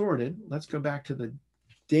those sorted, let's go back to the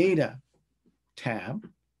data tab.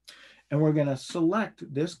 And we're going to select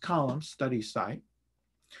this column, study site.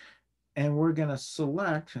 And we're going to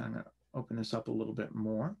select, I'm going to open this up a little bit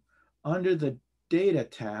more, under the data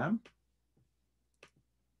tab,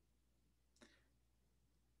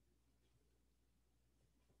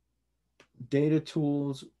 data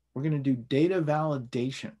tools, we're going to do data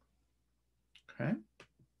validation. Okay.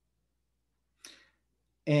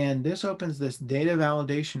 And this opens this data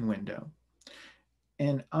validation window.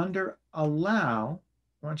 And under allow,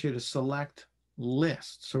 I want you to select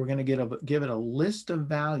list. So we're going to give it a list of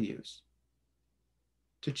values.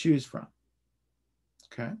 to choose from.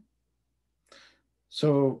 Okay.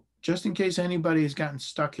 So just in case anybody has gotten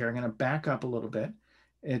stuck here, I'm going to back up a little bit.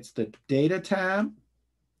 It's the Data tab,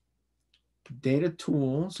 Data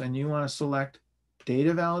Tools, and you want to select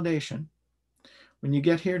Data Validation. When you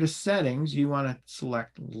get here to Settings, you want to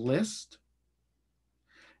select List,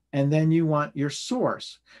 and then you want your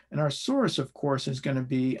source. And our source, of course, is going to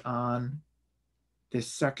be on this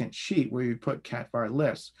second sheet where you put cat-var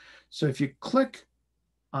lists. So if you click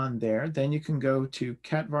on there, then you can go to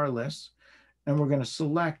cat-var lists, and we're going to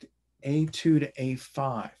select A2 to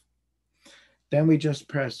A5. Then we just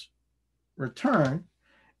press return,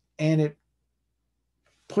 and it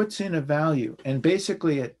puts in a value. And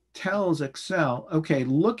basically it tells Excel, okay,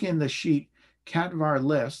 look in the sheet cat-var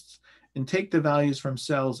lists and take the values from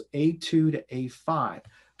cells A2 to A5.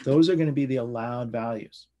 Those are going to be the allowed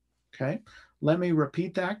values. Okay, let me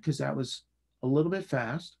repeat that because that was a little bit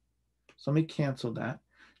fast. So let me cancel that.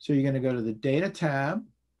 So you're going to go to the Data tab,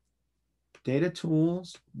 Data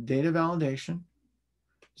Tools, Data Validation,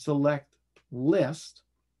 select List.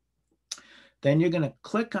 Then you're going to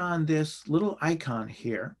click on this little icon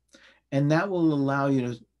here, and that will allow you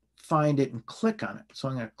to find it and click on it. So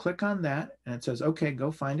I'm going to click on that, and it says, okay,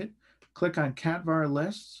 go find it. Click on cat-var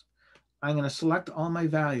lists. I'm going to select all my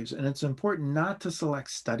values, and it's important not to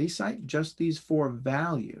select study site, just these 4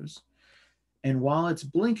 values. And while it's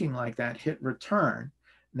blinking like that, hit return,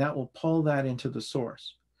 and that will pull that into the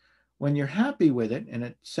source. When you're happy with it, and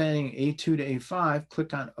it's saying A2 to A5,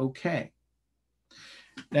 click on OK.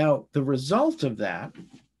 Now, the result of that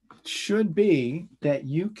should be that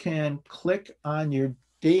you can click on your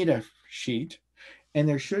data sheet, and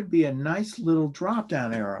there should be a nice little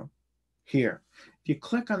drop-down arrow here. If you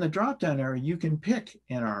click on the drop-down arrow, you can pick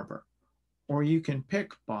Ann Arbor, or you can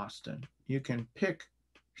pick Boston, you can pick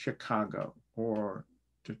Chicago or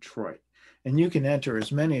Detroit, and you can enter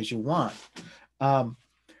as many as you want.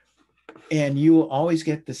 And you will always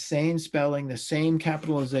get the same spelling, the same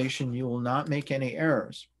capitalization. You will not make any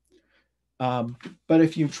errors. But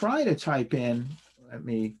if you try to type in, let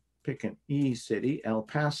me pick an E city, El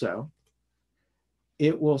Paso,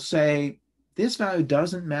 it will say, this value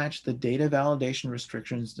doesn't match the data validation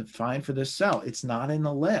restrictions defined for this cell. It's not in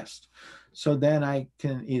the list. So then I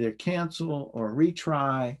can either cancel or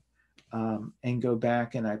retry and go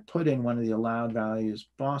back, and I put in one of the allowed values,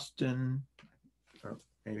 Boston, or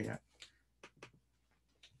maybe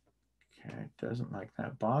okay, it doesn't like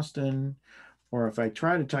that, Boston. Or if I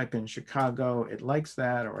try to type in Chicago, it likes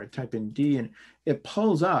that, or I type in D and it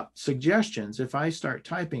pulls up suggestions. If I start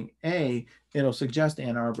typing A, it'll suggest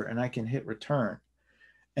Ann Arbor, and I can hit return.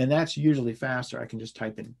 And that's usually faster. I can just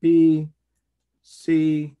type in B,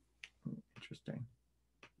 C, interesting.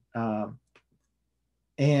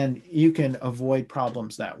 And you can avoid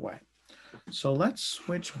problems that way. So let's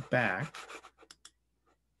switch back.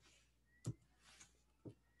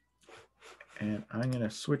 And I'm going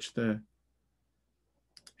to switch the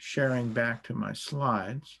sharing back to my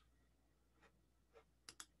slides.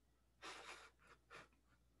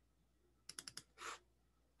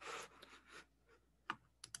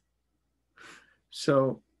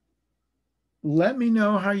 So let me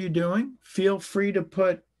know how you're doing. Feel free to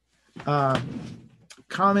put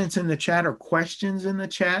comments in the chat or questions in the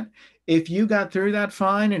chat. If you got through that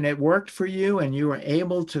fine and it worked for you and you were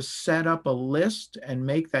able to set up a list and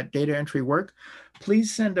make that data entry work,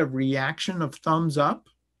 please send a reaction of thumbs up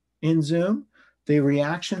in Zoom. The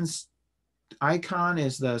reactions icon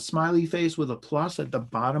is the smiley face with a plus at the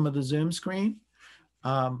bottom of the Zoom screen.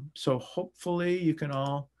 So hopefully you can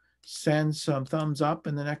all send some thumbs up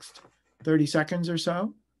in the next 30 seconds or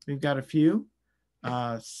so. We've got a few.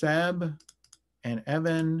 Seb and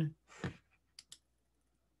Evan,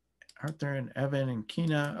 Arthur and Evan and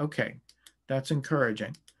Kina. Okay, that's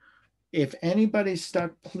encouraging. If anybody's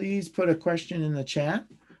stuck, please put a question in the chat.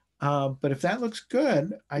 But if that looks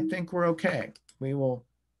good, I think we're okay. We will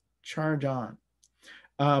charge on.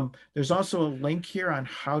 There's also a link here on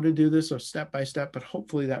how to do this, so step by step, but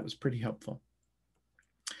hopefully that was pretty helpful.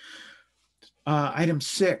 Item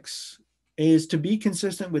 6 is to be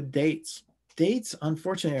consistent with dates. Dates,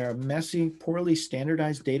 unfortunately, are a messy, poorly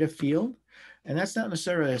standardized data field, and that's not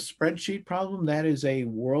necessarily a spreadsheet problem. That is a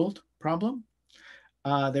world problem.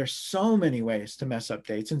 There's so many ways to mess up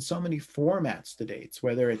dates and so many formats to dates,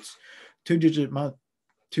 whether it's 2-digit month,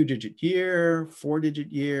 2-digit year,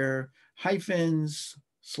 4-digit year, hyphens,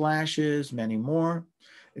 slashes, many more.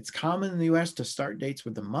 It's common in the US to start dates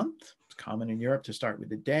with the month. It's common in Europe to start with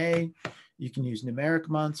the day. You can use numeric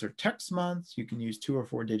months or text months. You can use 2- or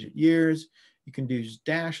 4-digit years. You can do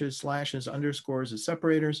dashes, slashes, underscores as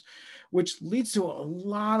separators, which leads to a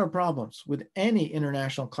lot of problems with any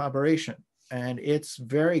international collaboration. And it's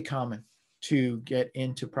very common to get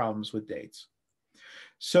into problems with dates.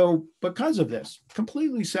 So because of this,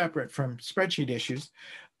 completely separate from spreadsheet issues,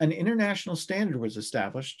 an international standard was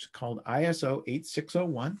established called ISO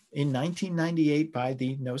 8601 in 1998 by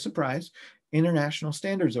the, no surprise, International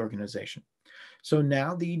Standards Organization. So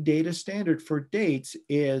now the data standard for dates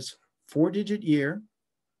is 4-digit year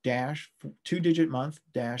dash 2-digit month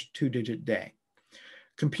dash 2-digit day.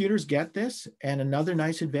 Computers get this, and another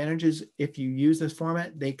nice advantage is if you use this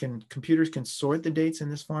format, computers can sort the dates in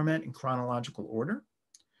this format in chronological order.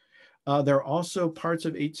 There are also parts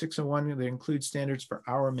of 8601 that include standards for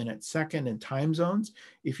hour, minute, second, and time zones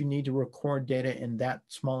if you need to record data in that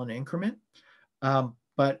small an increment.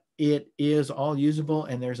 But it is all usable,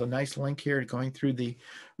 and there's a nice link here going through the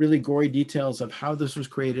really gory details of how this was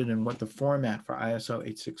created and what the format for ISO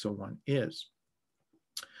 8601 is.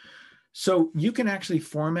 So you can actually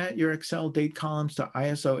format your Excel date columns to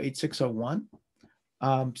ISO 8601.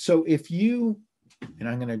 So if you, and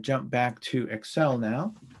I'm going to jump back to Excel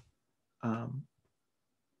now.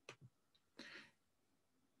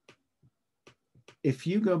 If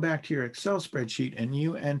you go back to your Excel spreadsheet and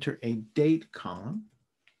you enter a date column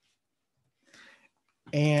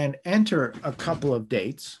and enter a couple of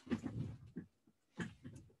dates,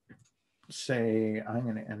 say I'm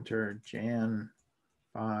going to enter Jan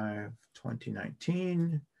 5,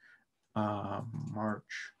 2019, March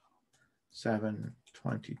 7,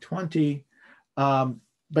 2020.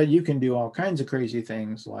 But you can do all kinds of crazy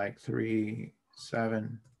things like 3,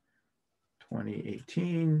 7,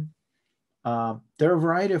 2018. There are a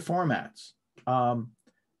variety of formats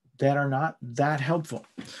that are not that helpful.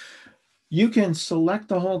 You can select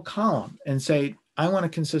the whole column and say, I want a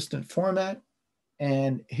consistent format.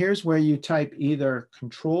 And here's where you type either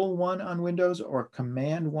Control-1 on Windows or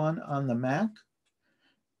Command-1 on the Mac.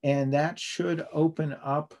 And that should open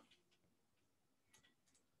up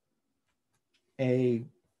a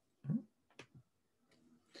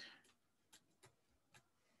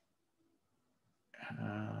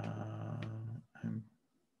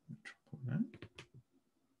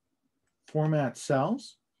format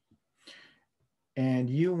cells, and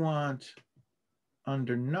you want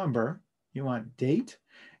under number, you want date,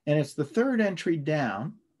 and it's the third entry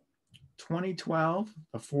down, 2012,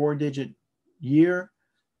 a 4-digit year,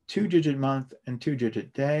 2-digit month, and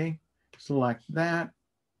 2-digit day. Select that,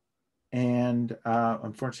 and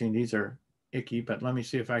unfortunately these are icky, but let me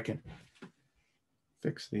see if I can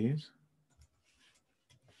fix these.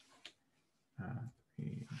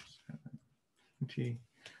 3, 7, 20.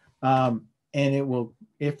 And it will,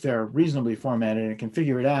 if they're reasonably formatted and it can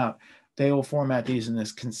figure it out, they will format these in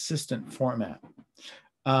this consistent format.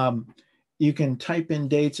 You can type in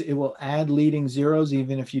dates. It will add leading zeros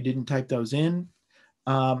even if you didn't type those in.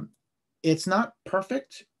 It's not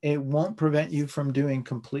perfect. It won't prevent you from doing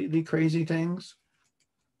completely crazy things.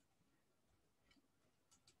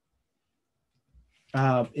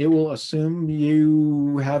 It will assume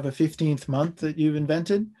you have a 15th month that you've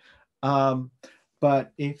invented.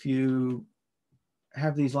 But if you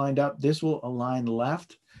have these lined up, this will align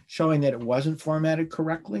left, showing that it wasn't formatted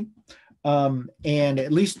correctly. And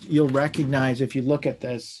at least you'll recognize if you look at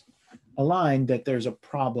this aligned that there's a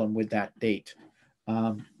problem with that date.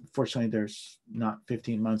 Fortunately, there's not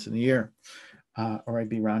 15 months in the year, or I'd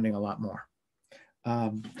be rounding a lot more.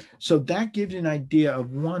 So that gives you an idea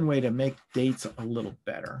of one way to make dates a little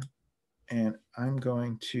better. And I'm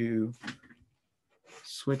going to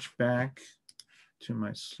switch back to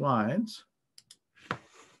my slides.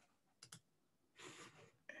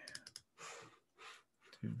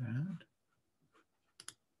 Do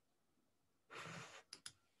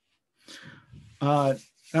that.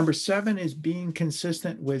 Number 7 is being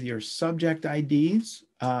consistent with your subject IDs.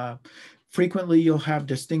 Frequently, you'll have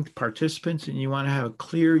distinct participants and you want to have a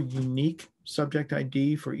clear, unique subject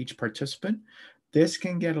ID for each participant. This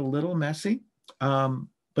can get a little messy,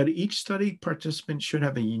 but each study participant should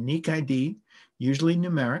have a unique ID, usually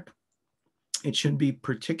numeric. It should be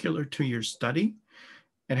particular to your study.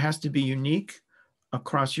 It has to be unique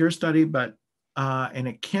across your study, but and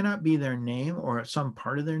it cannot be their name or some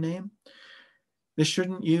part of their name. This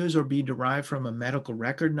shouldn't use or be derived from a medical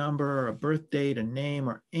record number or a birth date, a name,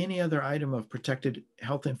 or any other item of protected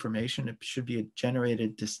health information. It should be a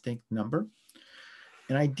generated distinct number.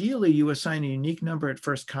 And ideally, you assign a unique number at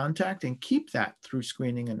first contact and keep that through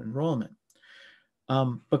screening and enrollment.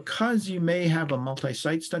 Because you may have a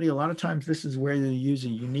multi-site study, a lot of times this is where you use a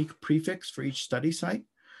unique prefix for each study site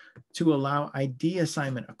to allow ID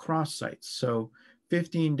assignment across sites. So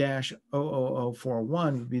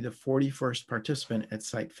 15-00041 would be the 41st participant at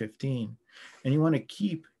site 15. And you want to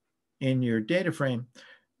keep in your data frame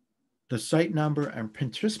the site number and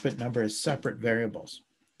participant number as separate variables.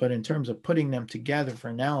 But in terms of putting them together for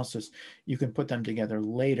analysis, you can put them together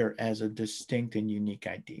later as a distinct and unique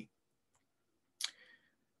ID.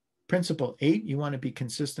 Principle 8, you want to be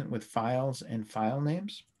consistent with files and file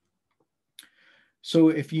names. So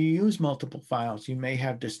if you use multiple files, you may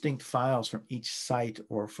have distinct files from each site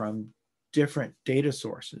or from different data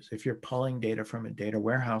sources. If you're pulling data from a data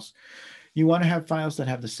warehouse, you want to have files that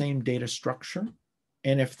have the same data structure.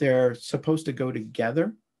 And if they're supposed to go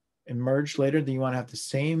together and merge later, then you want to have the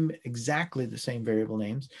same, exactly the same variable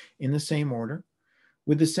names in the same order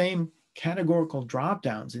with the same categorical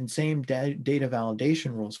dropdowns and same data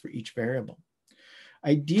validation rules for each variable.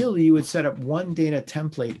 Ideally, you would set up one data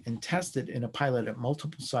template and test it in a pilot at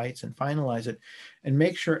multiple sites and finalize it and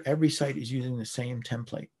make sure every site is using the same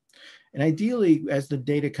template. And ideally, as the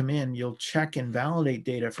data come in, you'll check and validate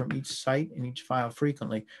data from each site and each file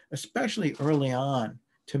frequently, especially early on,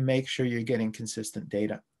 to make sure you're getting consistent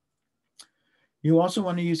data. You also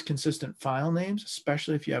want to use consistent file names,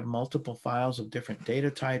 especially if you have multiple files of different data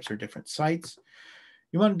types or different sites.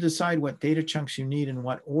 You want to decide what data chunks you need in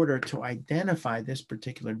what order to identify this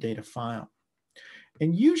particular data file.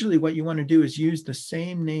 And usually what you want to do is use the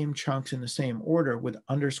same name chunks in the same order with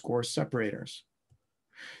underscore separators.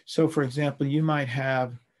 So for example, you might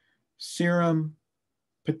have serum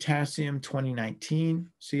potassium 2019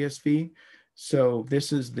 CSV. So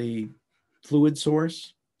this is the fluid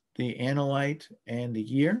source, the analyte, and the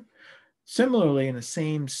year. Similarly, in the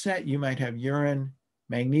same set, you might have urine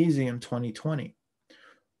magnesium 2020.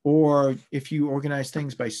 Or if you organize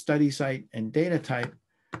things by study site and data type,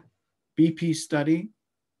 BP study,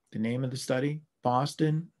 the name of the study,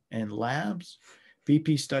 Boston and labs,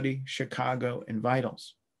 BP study, Chicago, and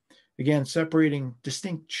vitals. Again, separating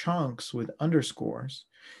distinct chunks with underscores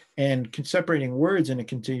and separating words in a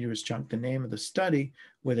contiguous chunk, the name of the study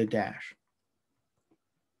with a dash.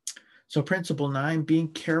 So principle 9, being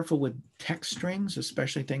careful with text strings,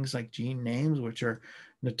 especially things like gene names, which are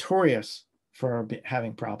notorious for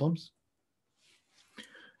having problems.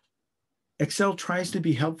 Excel tries to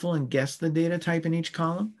be helpful and guess the data type in each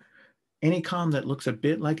column. Any column that looks a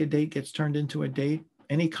bit like a date gets turned into a date.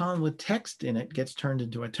 Any column with text in it gets turned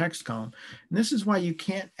into a text column. And this is why you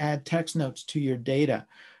can't add text notes to your data,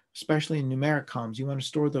 especially in numeric columns. You want to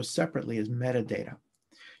store those separately as metadata.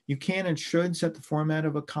 You can and should set the format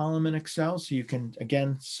of a column in Excel. So you can,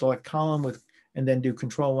 again, select column with and then do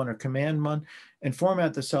Control-1 or Command-1 and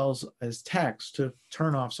format the cells as text to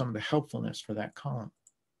turn off some of the helpfulness for that column.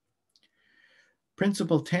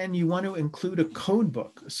 Principle 10, you want to include a code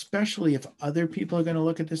book, especially if other people are going to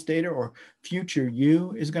look at this data or future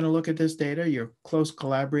you is going to look at this data, your close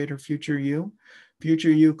collaborator, future you.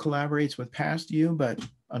 Future you collaborates with past you, but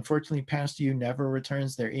unfortunately past you never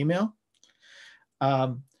returns their email.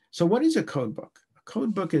 So what is a code book? A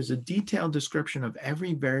code book is a detailed description of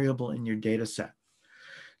every variable in your data set.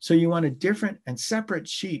 So you want a different and separate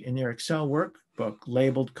sheet in your Excel workbook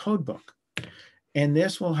labeled code book. And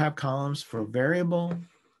this will have columns for variable,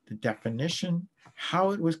 the definition,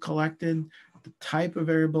 how it was collected, the type of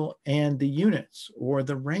variable, and the units or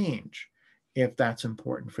the range, if that's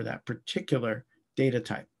important for that particular data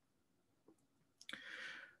type.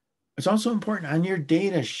 It's also important on your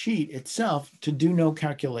data sheet itself to do no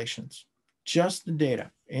calculations, just the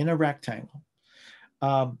data in a rectangle.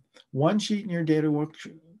 One sheet in your data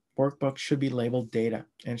workbook should be labeled data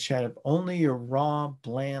and should have only your raw,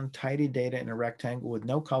 bland, tidy data in a rectangle with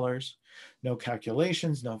no colors, no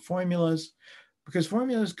calculations, no formulas, because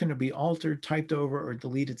formulas can be altered, typed over, or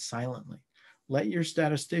deleted silently. Let your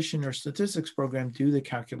statistician or statistics program do the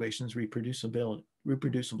calculations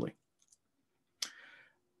reproducibly.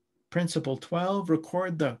 Principle 12,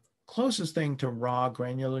 record the closest thing to raw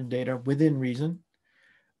granular data within reason.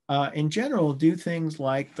 In general, do things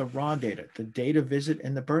like the raw data, the date of visit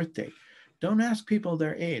and the birth date. Don't ask people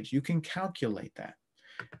their age. You can calculate that.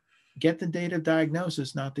 Get the date of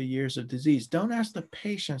diagnosis, not the years of disease. Don't ask the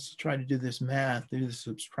patients to try to do this math, do this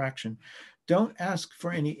subtraction. Don't ask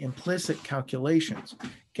for any implicit calculations.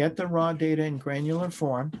 Get the raw data in granular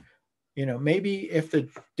form. You know, maybe if the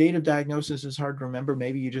date of diagnosis is hard to remember,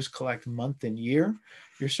 maybe you just collect month and year.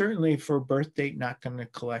 You're certainly for birth date not going to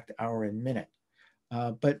collect hour and minute.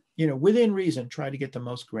 But, you know, within reason, try to get the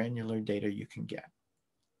most granular data you can get.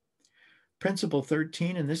 Principle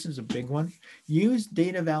 13, and this is a big one, use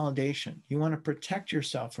data validation. You want to protect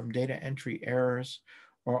yourself from data entry errors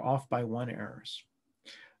or off by one errors.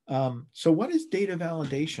 So what is data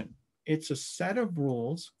validation? It's a set of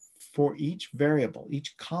rules for each variable,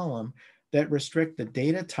 each column, that restrict the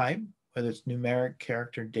data type, whether it's numeric,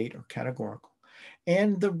 character, date, or categorical,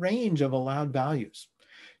 and the range of allowed values.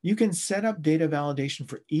 You can set up data validation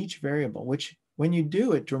for each variable, which when you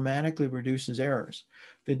do it dramatically reduces errors.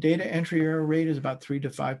 The data entry error rate is about 3 to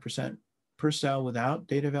 5% per cell without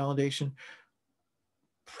data validation,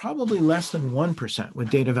 probably less than 1% with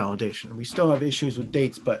data validation. We still have issues with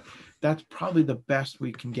dates, but that's probably the best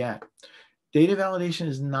we can get. Data validation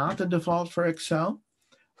is not the default for Excel,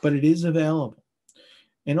 but it is available.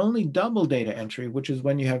 And only double data entry, which is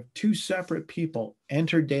when you have two separate people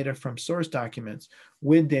enter data from source documents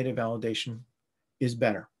with data validation, is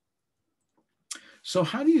better. So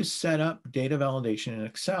how do you set up data validation in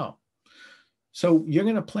Excel? So you're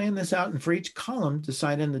going to plan this out, and for each column,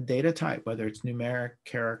 decide on the data type, whether it's numeric,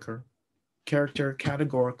 character,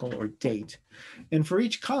 categorical, or date. And for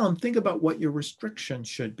each column, think about what your restrictions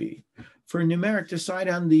should be. For numeric, decide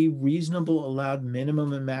on the reasonable allowed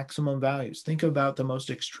minimum and maximum values. Think about the most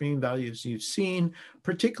extreme values you've seen,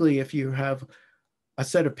 particularly if you have a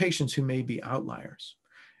set of patients who may be outliers.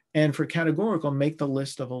 And for categorical, make the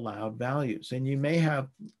list of allowed values. And you may have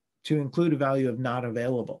to include a value of not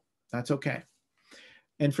available. That's okay.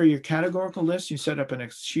 And for your categorical list, you set up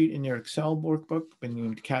a sheet in your Excel workbook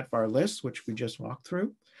named cat-var lists, which we just walked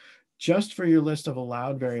through, just for your list of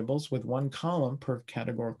allowed variables with one column per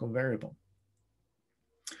categorical variable.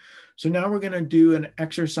 So now we're going to do an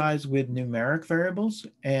exercise with numeric variables,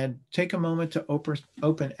 and take a moment to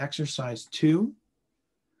open exercise 2.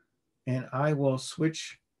 And I will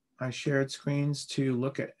switch my shared screens to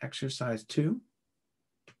look at exercise 2.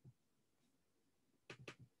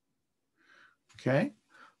 Okay.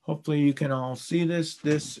 Hopefully you can all see this.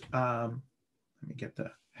 Let me get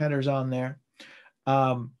the headers on there.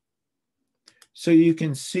 So you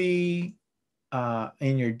can see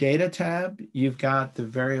in your data tab, you've got the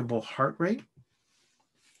variable heart rate.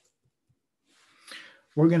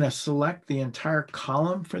 We're going to select the entire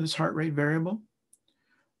column for this heart rate variable.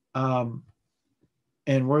 And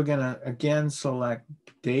we're going to, again, select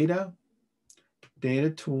data, data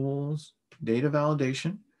tools, data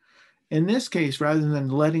validation. In this case, rather than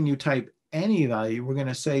letting you type any value, we're going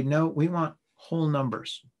to say, no, we want whole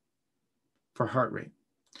numbers for heart rate.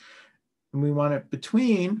 And we want it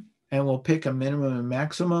between, and we'll pick a minimum and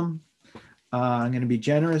maximum. I'm going to be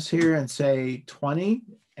generous here and say 20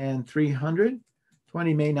 and 300.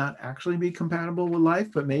 20 may not actually be compatible with life,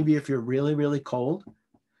 but maybe if you're really, really cold.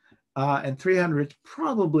 And 300 is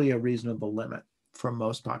probably a reasonable limit for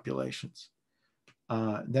most populations.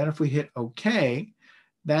 Then if we hit OK,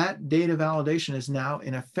 that data validation is now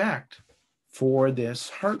in effect for this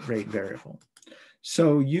heart rate variable.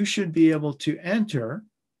 So you should be able to enter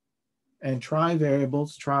and try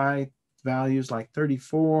variables, try values like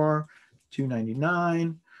 34,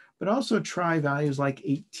 299, but also try values like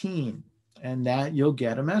 18, and that you'll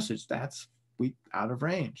get a message. That's out of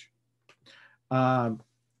range.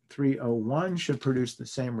 301 should produce the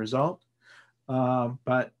same result,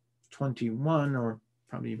 but 21 or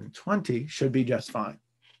probably even 20 should be just fine.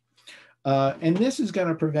 And this is going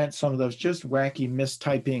to prevent some of those just wacky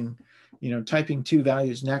mistyping, typing two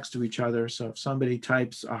values next to each other. So if somebody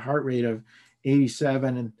types a heart rate of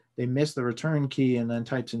 87 and they miss the return key and then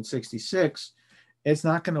types in 66, it's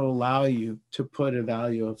not going to allow you to put a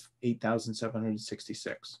value of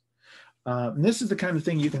 8,766. And this is the kind of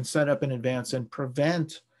thing you can set up in advance and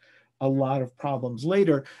prevent a lot of problems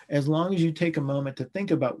later, as long as you take a moment to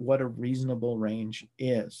think about what a reasonable range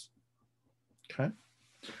is. Okay.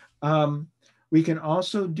 We can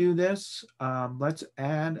also do this. Let's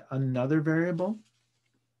add another variable.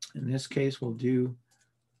 In this case, we'll do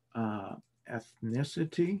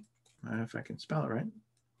ethnicity, if I can spell it right.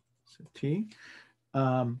 So T.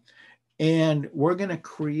 And we're going to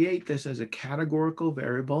create this as a categorical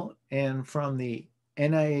variable. And from the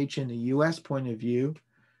NIH and the US point of view,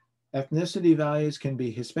 ethnicity values can be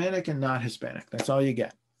Hispanic and not Hispanic. That's all you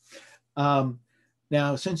get.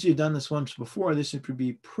 Now, since you've done this once before, this should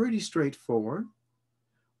be pretty straightforward.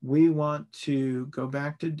 We want to go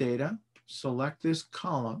back to data, select this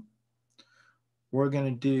column. We're going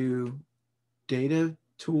to do data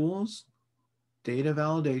tools, data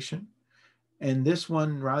validation. And this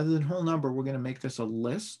one, rather than whole number, we're going to make this a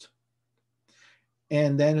list.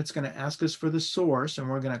 And then it's going to ask us for the source, and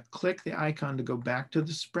we're going to click the icon to go back to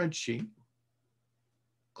the spreadsheet.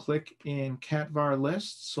 Click in cat-var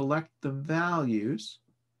list, select the values,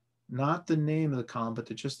 not the name of the column, but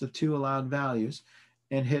just the two allowed values,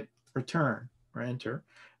 and hit return or enter.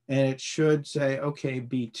 And it should say, okay,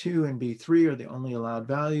 B2 and B3 are the only allowed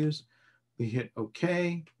values. We hit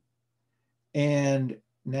OK. And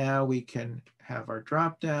now we can have our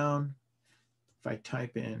drop down. If I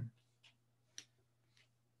type in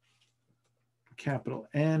capital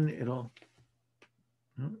N, it'll,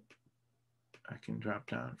 I can drop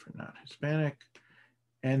down for not Hispanic.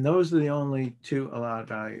 And those are the only two allowed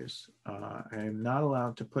values. I am not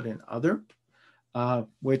allowed to put in other,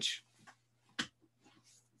 which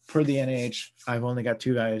for the NIH, I've only got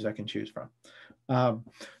two values I can choose from.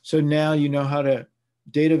 So now you know how to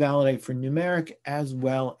data validate for numeric as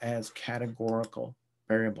well as categorical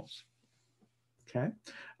variables. Okay,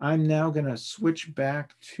 I'm now going to switch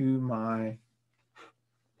back to my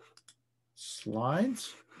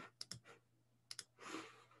slides.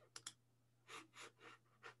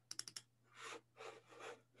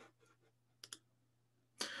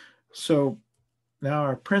 So now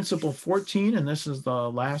our principle 14, and this is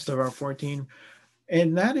the last of our 14,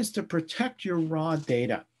 and that is to protect your raw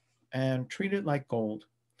data and treat it like gold.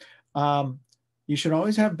 You should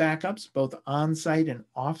always have backups, both on-site and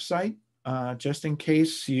off-site, just in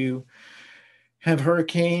case you have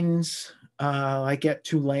hurricanes like at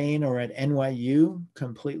Tulane or at NYU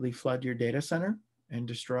completely flood your data center and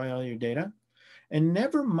destroy all your data. And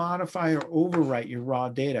never modify or overwrite your raw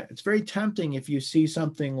data. It's very tempting if you see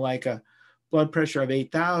something like a blood pressure of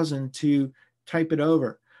 8,000 to type it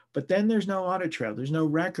over, but then there's no audit trail. There's no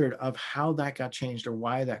record of how that got changed or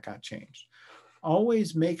why that got changed.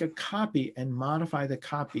 Always make a copy and modify the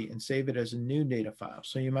copy and save it as a new data file.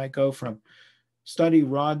 So you might go from study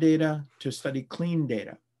raw data to study clean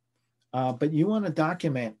data. But you want to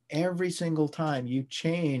document every single time you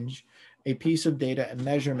change a piece of data and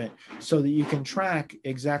measurement so that you can track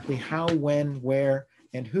exactly how, when, where,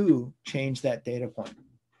 and who changed that data point.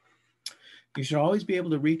 You should always be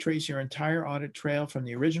able to retrace your entire audit trail from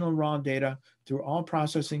the original raw data through all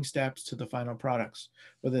processing steps to the final products,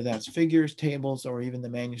 whether that's figures, tables, or even the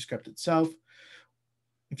manuscript itself.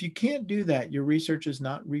 If you can't do that, your research is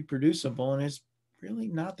not reproducible and is really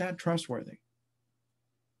not that trustworthy.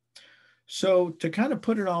 So to kind of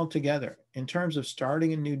put it all together, in terms of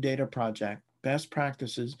starting a new data project, best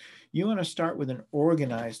practices, you want to start with an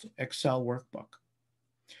organized Excel workbook.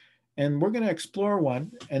 And we're going to explore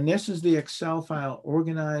one, and this is the Excel file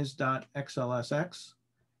organized.xlsx.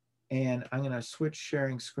 And I'm going to switch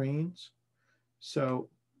sharing screens. So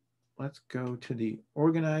let's go to the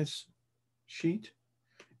organized sheet.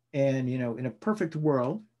 And, you know, in a perfect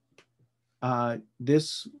world,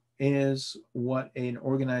 this is what an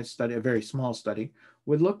organized study, a very small study,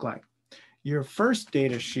 would look like. Your first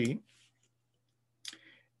data sheet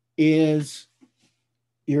is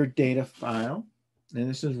your data file. And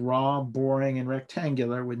this is raw, boring, and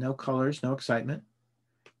rectangular with no colors, no excitement.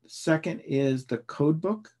 The second is the code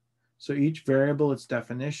book. So each variable, its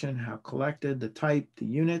definition, how collected, the type, the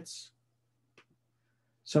units.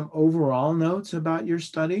 Some overall notes about your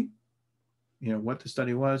study. You know, what the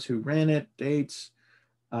study was, who ran it, dates,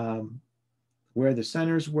 where the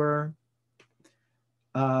centers were.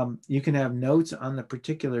 You can have notes on the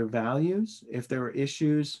particular values. If there were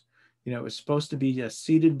issues, you know, it was supposed to be a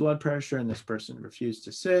seated blood pressure and this person refused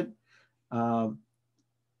to sit.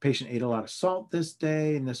 Patient ate a lot of salt this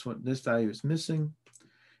day and this value is missing.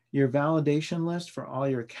 Your validation list for all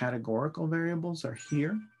your categorical variables are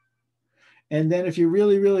here. And then if you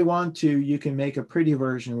really, really want to, you can make a pretty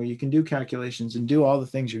version where you can do calculations and do all the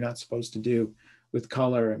things you're not supposed to do with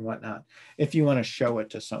color and whatnot, if you want to show it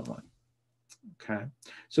to someone. Okay,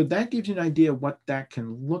 so that gives you an idea of what that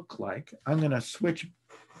can look like. I'm going to switch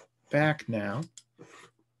back now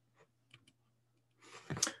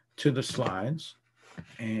to the slides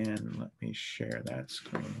and let me share that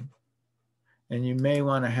screen. And you may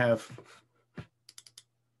want to have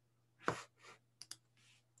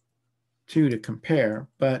two to compare,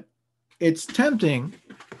 but it's tempting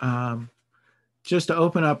just to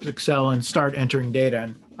open up Excel and start entering data.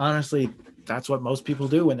 And honestly, that's what most people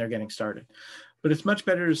do when they're getting started. But it's much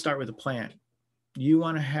better to start with a plan. You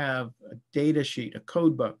want to have a data sheet, a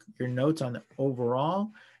code book, your notes on the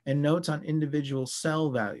overall, and notes on individual cell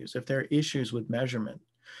values if there are issues with measurement.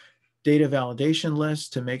 Data validation lists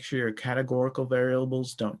to make sure your categorical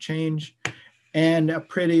variables don't change, and a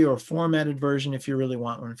pretty or formatted version if you really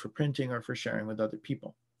want one for printing or for sharing with other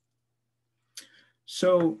people.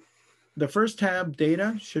 So the first tab,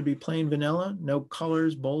 data, should be plain vanilla, no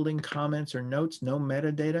colors, bolding, comments, or notes, no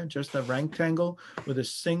metadata, just a rectangle with a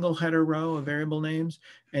single header row of variable names,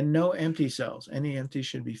 and no empty cells. Any empty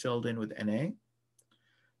should be filled in with NA.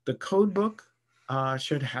 The code book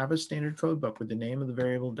should have a standard code book with the name of the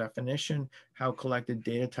variable, definition, how collected,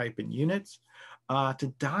 data type, and units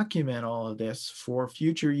to document all of this for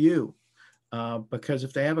future you. Because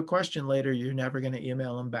if they have a question later, you're never going to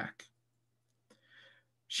email them back.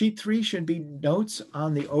 Sheet 3 should be notes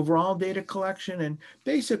on the overall data collection and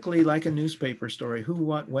basically like a newspaper story, who,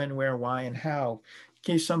 what, when, where, why, and how.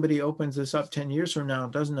 In case somebody opens this up 10 years from now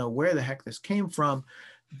and doesn't know where the heck this came from,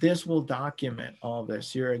 this will document all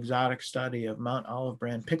this, your exotic study of Mount Olive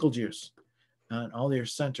brand pickle juice and all your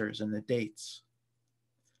centers and the dates.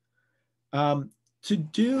 To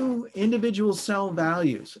do individual cell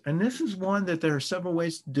values, and this is one that there are several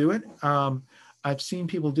ways to do it. I've seen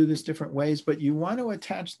people do this different ways, but you want to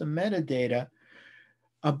attach the metadata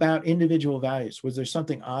about individual values. Was there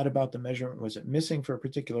something odd about the measurement? Was it missing for a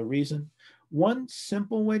particular reason? One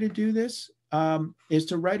simple way to do this is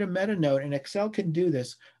to write a meta note, and Excel can do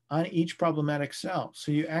this on each problematic cell.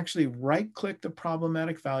 So you actually right-click the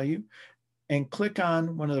problematic value and click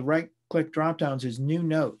on one of the right-click dropdowns is New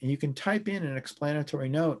Note, and you can type in an explanatory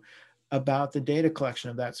note about the data collection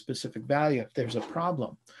of that specific value if there's a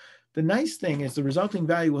problem. The nice thing is the resulting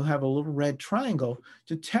value will have a little red triangle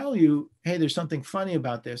to tell you, hey, there's something funny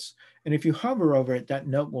about this. And if you hover over it, that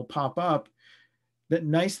note will pop up. The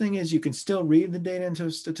nice thing is you can still read the data into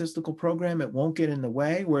a statistical program. It won't get in the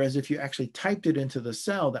way. Whereas if you actually typed it into the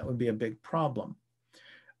cell, that would be a big problem.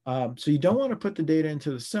 So you don't want to put the data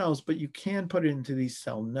into the cells, but you can put it into these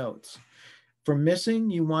cell notes. For missing,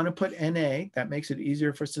 you want to put NA. That makes it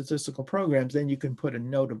easier for statistical programs. Then you can put a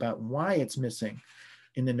note about why it's missing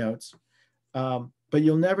in the notes, but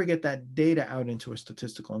you'll never get that data out into a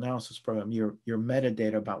statistical analysis program, your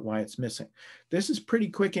metadata about why it's missing. This is pretty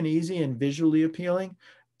quick and easy and visually appealing.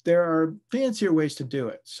 There are fancier ways to do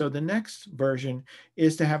it. So the next version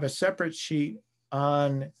is to have a separate sheet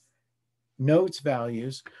on notes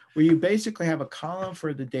values, where you basically have a column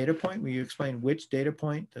for the data point, where you explain which data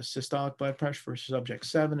point, the systolic blood pressure for subject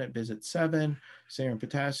 7 at visit 7, serum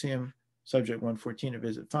potassium, subject 114 at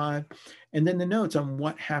visit 5, and then the notes on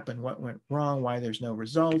what happened, what went wrong, why there's no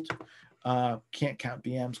result, can't count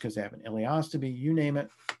BMs because they have an ileostomy, you name it.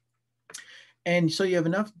 And so you have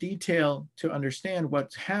enough detail to understand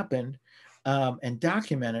what's happened and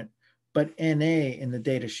document it, but NA in the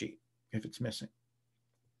data sheet if it's missing.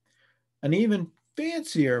 An even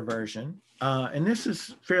fancier version, and this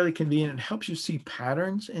is fairly convenient, it helps you see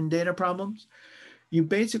patterns in data problems. You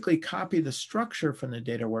basically copy the structure from the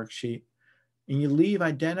data worksheet and you leave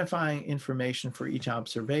identifying information for each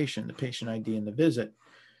observation, the patient ID and the visit,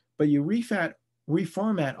 but you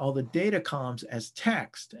reformat all the data columns as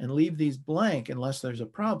text and leave these blank unless there's a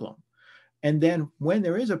problem. And then when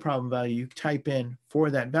there is a problem value, you type in for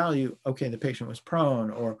that value, okay, the patient was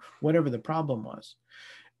prone or whatever the problem was.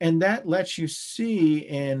 And that lets you see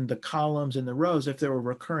in the columns and the rows if there were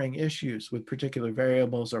recurring issues with particular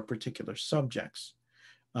variables or particular subjects,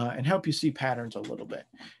 and help you see patterns a little bit.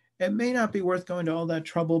 It may not be worth going to all that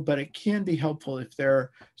trouble, but it can be helpful if there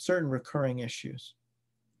are certain recurring issues.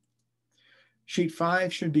 Sheet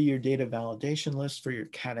 5 should be your data validation list for your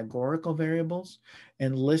categorical variables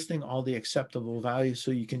and listing all the acceptable values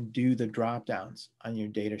so you can do the dropdowns on your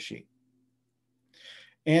data sheet.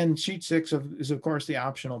 And sheet 6 is, of course, the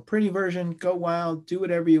optional pretty version. Go wild, do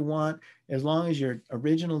whatever you want. As long as your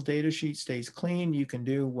original data sheet stays clean, you can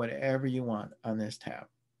do whatever you want on this tab.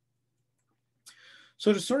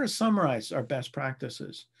 So to sort of summarize our best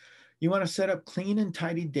practices, you want to set up clean and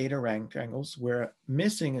tidy data rectangles where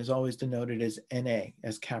missing is always denoted as NA,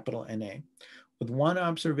 as capital NA, with one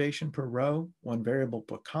observation per row, one variable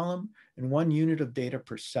per column, and one unit of data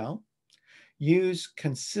per cell. Use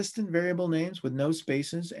consistent variable names with no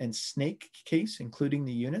spaces and snake case, including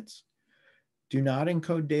the units. Do not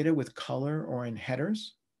encode data with color or in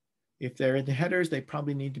headers. If they're in the headers, they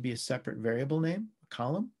probably need to be a separate variable name, a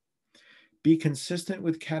column. Be consistent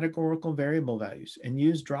with categorical variable values and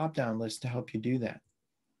use drop-down lists to help you do that.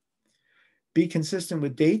 Be consistent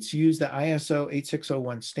with dates. Use the ISO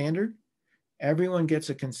 8601 standard. Everyone gets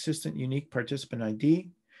a consistent unique participant ID.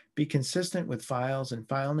 Be consistent with files and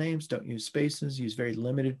file names. Don't use spaces. Use very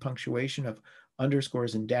limited punctuation of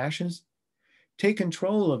underscores and dashes. Take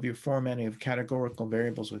control of your formatting of categorical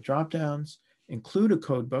variables with dropdowns. Include a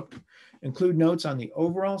codebook. Include notes on the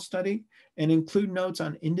overall study and include notes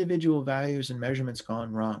on individual values and measurements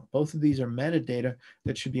gone wrong. Both of these are metadata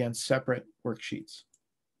that should be on separate worksheets.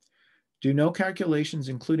 Do no calculations,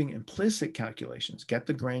 including implicit calculations. Get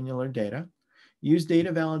the granular data. Use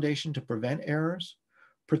data validation to prevent errors.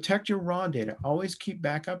 Protect your raw data. Always keep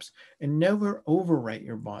backups and never overwrite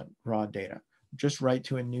your raw data. Just write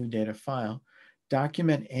to a new data file.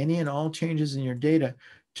 Document any and all changes in your data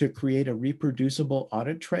to create a reproducible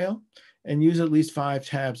audit trail, and use at least 5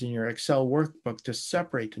 tabs in your Excel workbook to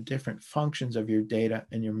separate the different functions of your data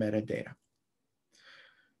and your metadata.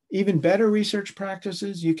 Even better research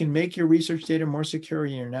practices, you can make your research data more secure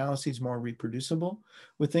and your analyses more reproducible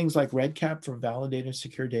with things like REDCap for validated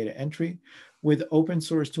secure data entry, with open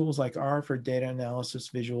source tools like R for data analysis,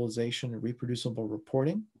 visualization, and reproducible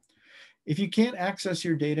reporting. If you can't access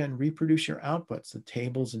your data and reproduce your outputs, the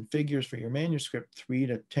tables and figures for your manuscript 3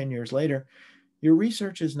 to 10 years later, your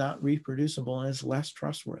research is not reproducible and is less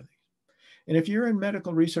trustworthy. And if you're in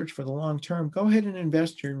medical research for the long term, go ahead and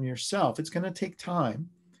invest in yourself. It's going to take time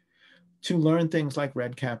to learn things like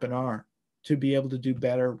REDCap and R to be able to do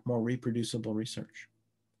better, more reproducible research.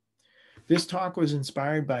 This talk was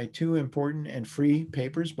inspired by 2 important and free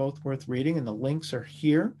papers, both worth reading, and the links are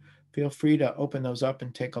here. Feel free to open those up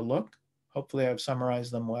and take a look. Hopefully I've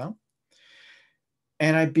summarized them well.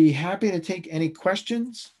 And I'd be happy to take any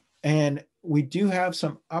questions. And we do have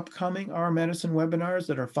some upcoming R Medicine webinars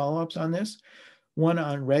that are follow-ups on this. One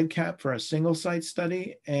on REDCap for a single site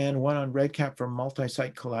study and one on REDCap for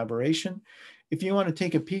multi-site collaboration. If you want to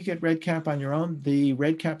take a peek at REDCap on your own, the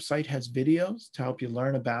REDCap site has videos to help you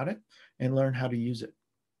learn about it and learn how to use it.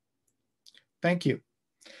 Thank you.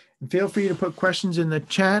 And feel free to put questions in the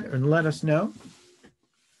chat and let us know.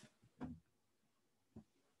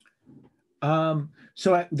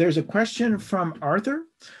 So there's a question from Arthur.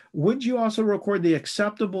 Would you also record the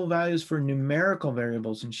acceptable values for numerical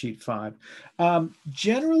variables in sheet 5?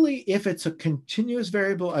 Generally, if it's a continuous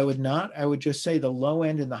variable, I would not. I would just say the low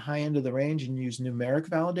end and the high end of the range and use numeric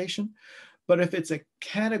validation. But if it's a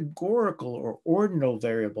categorical or ordinal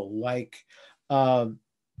variable like 0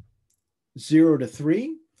 to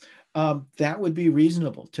 3, that would be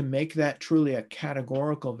reasonable to make that truly a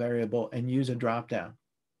categorical variable and use a dropdown.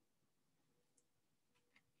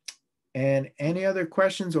 And any other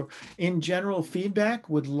questions or in general feedback?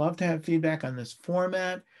 Would love to have feedback on this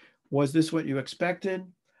format. Was this what you expected?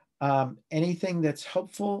 Anything that's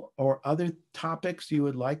helpful or other topics you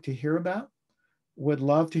would like to hear about? Would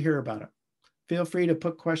love to hear about it. Feel free to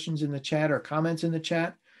put questions in the chat or comments in the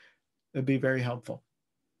chat. It'd be very helpful.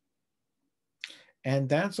 And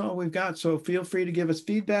that's all we've got. So feel free to give us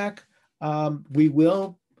feedback. We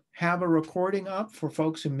will have a recording up for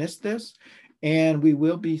folks who missed this. And we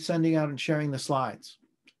will be sending out and sharing the slides.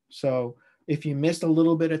 So if you missed a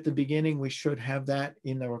little bit at the beginning, we should have that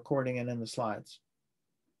in the recording and in the slides.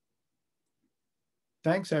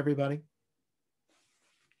 Thanks, everybody.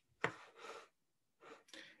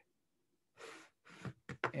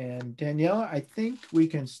 And Daniela, I think we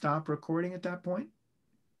can stop recording at that point.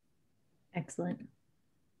 Excellent.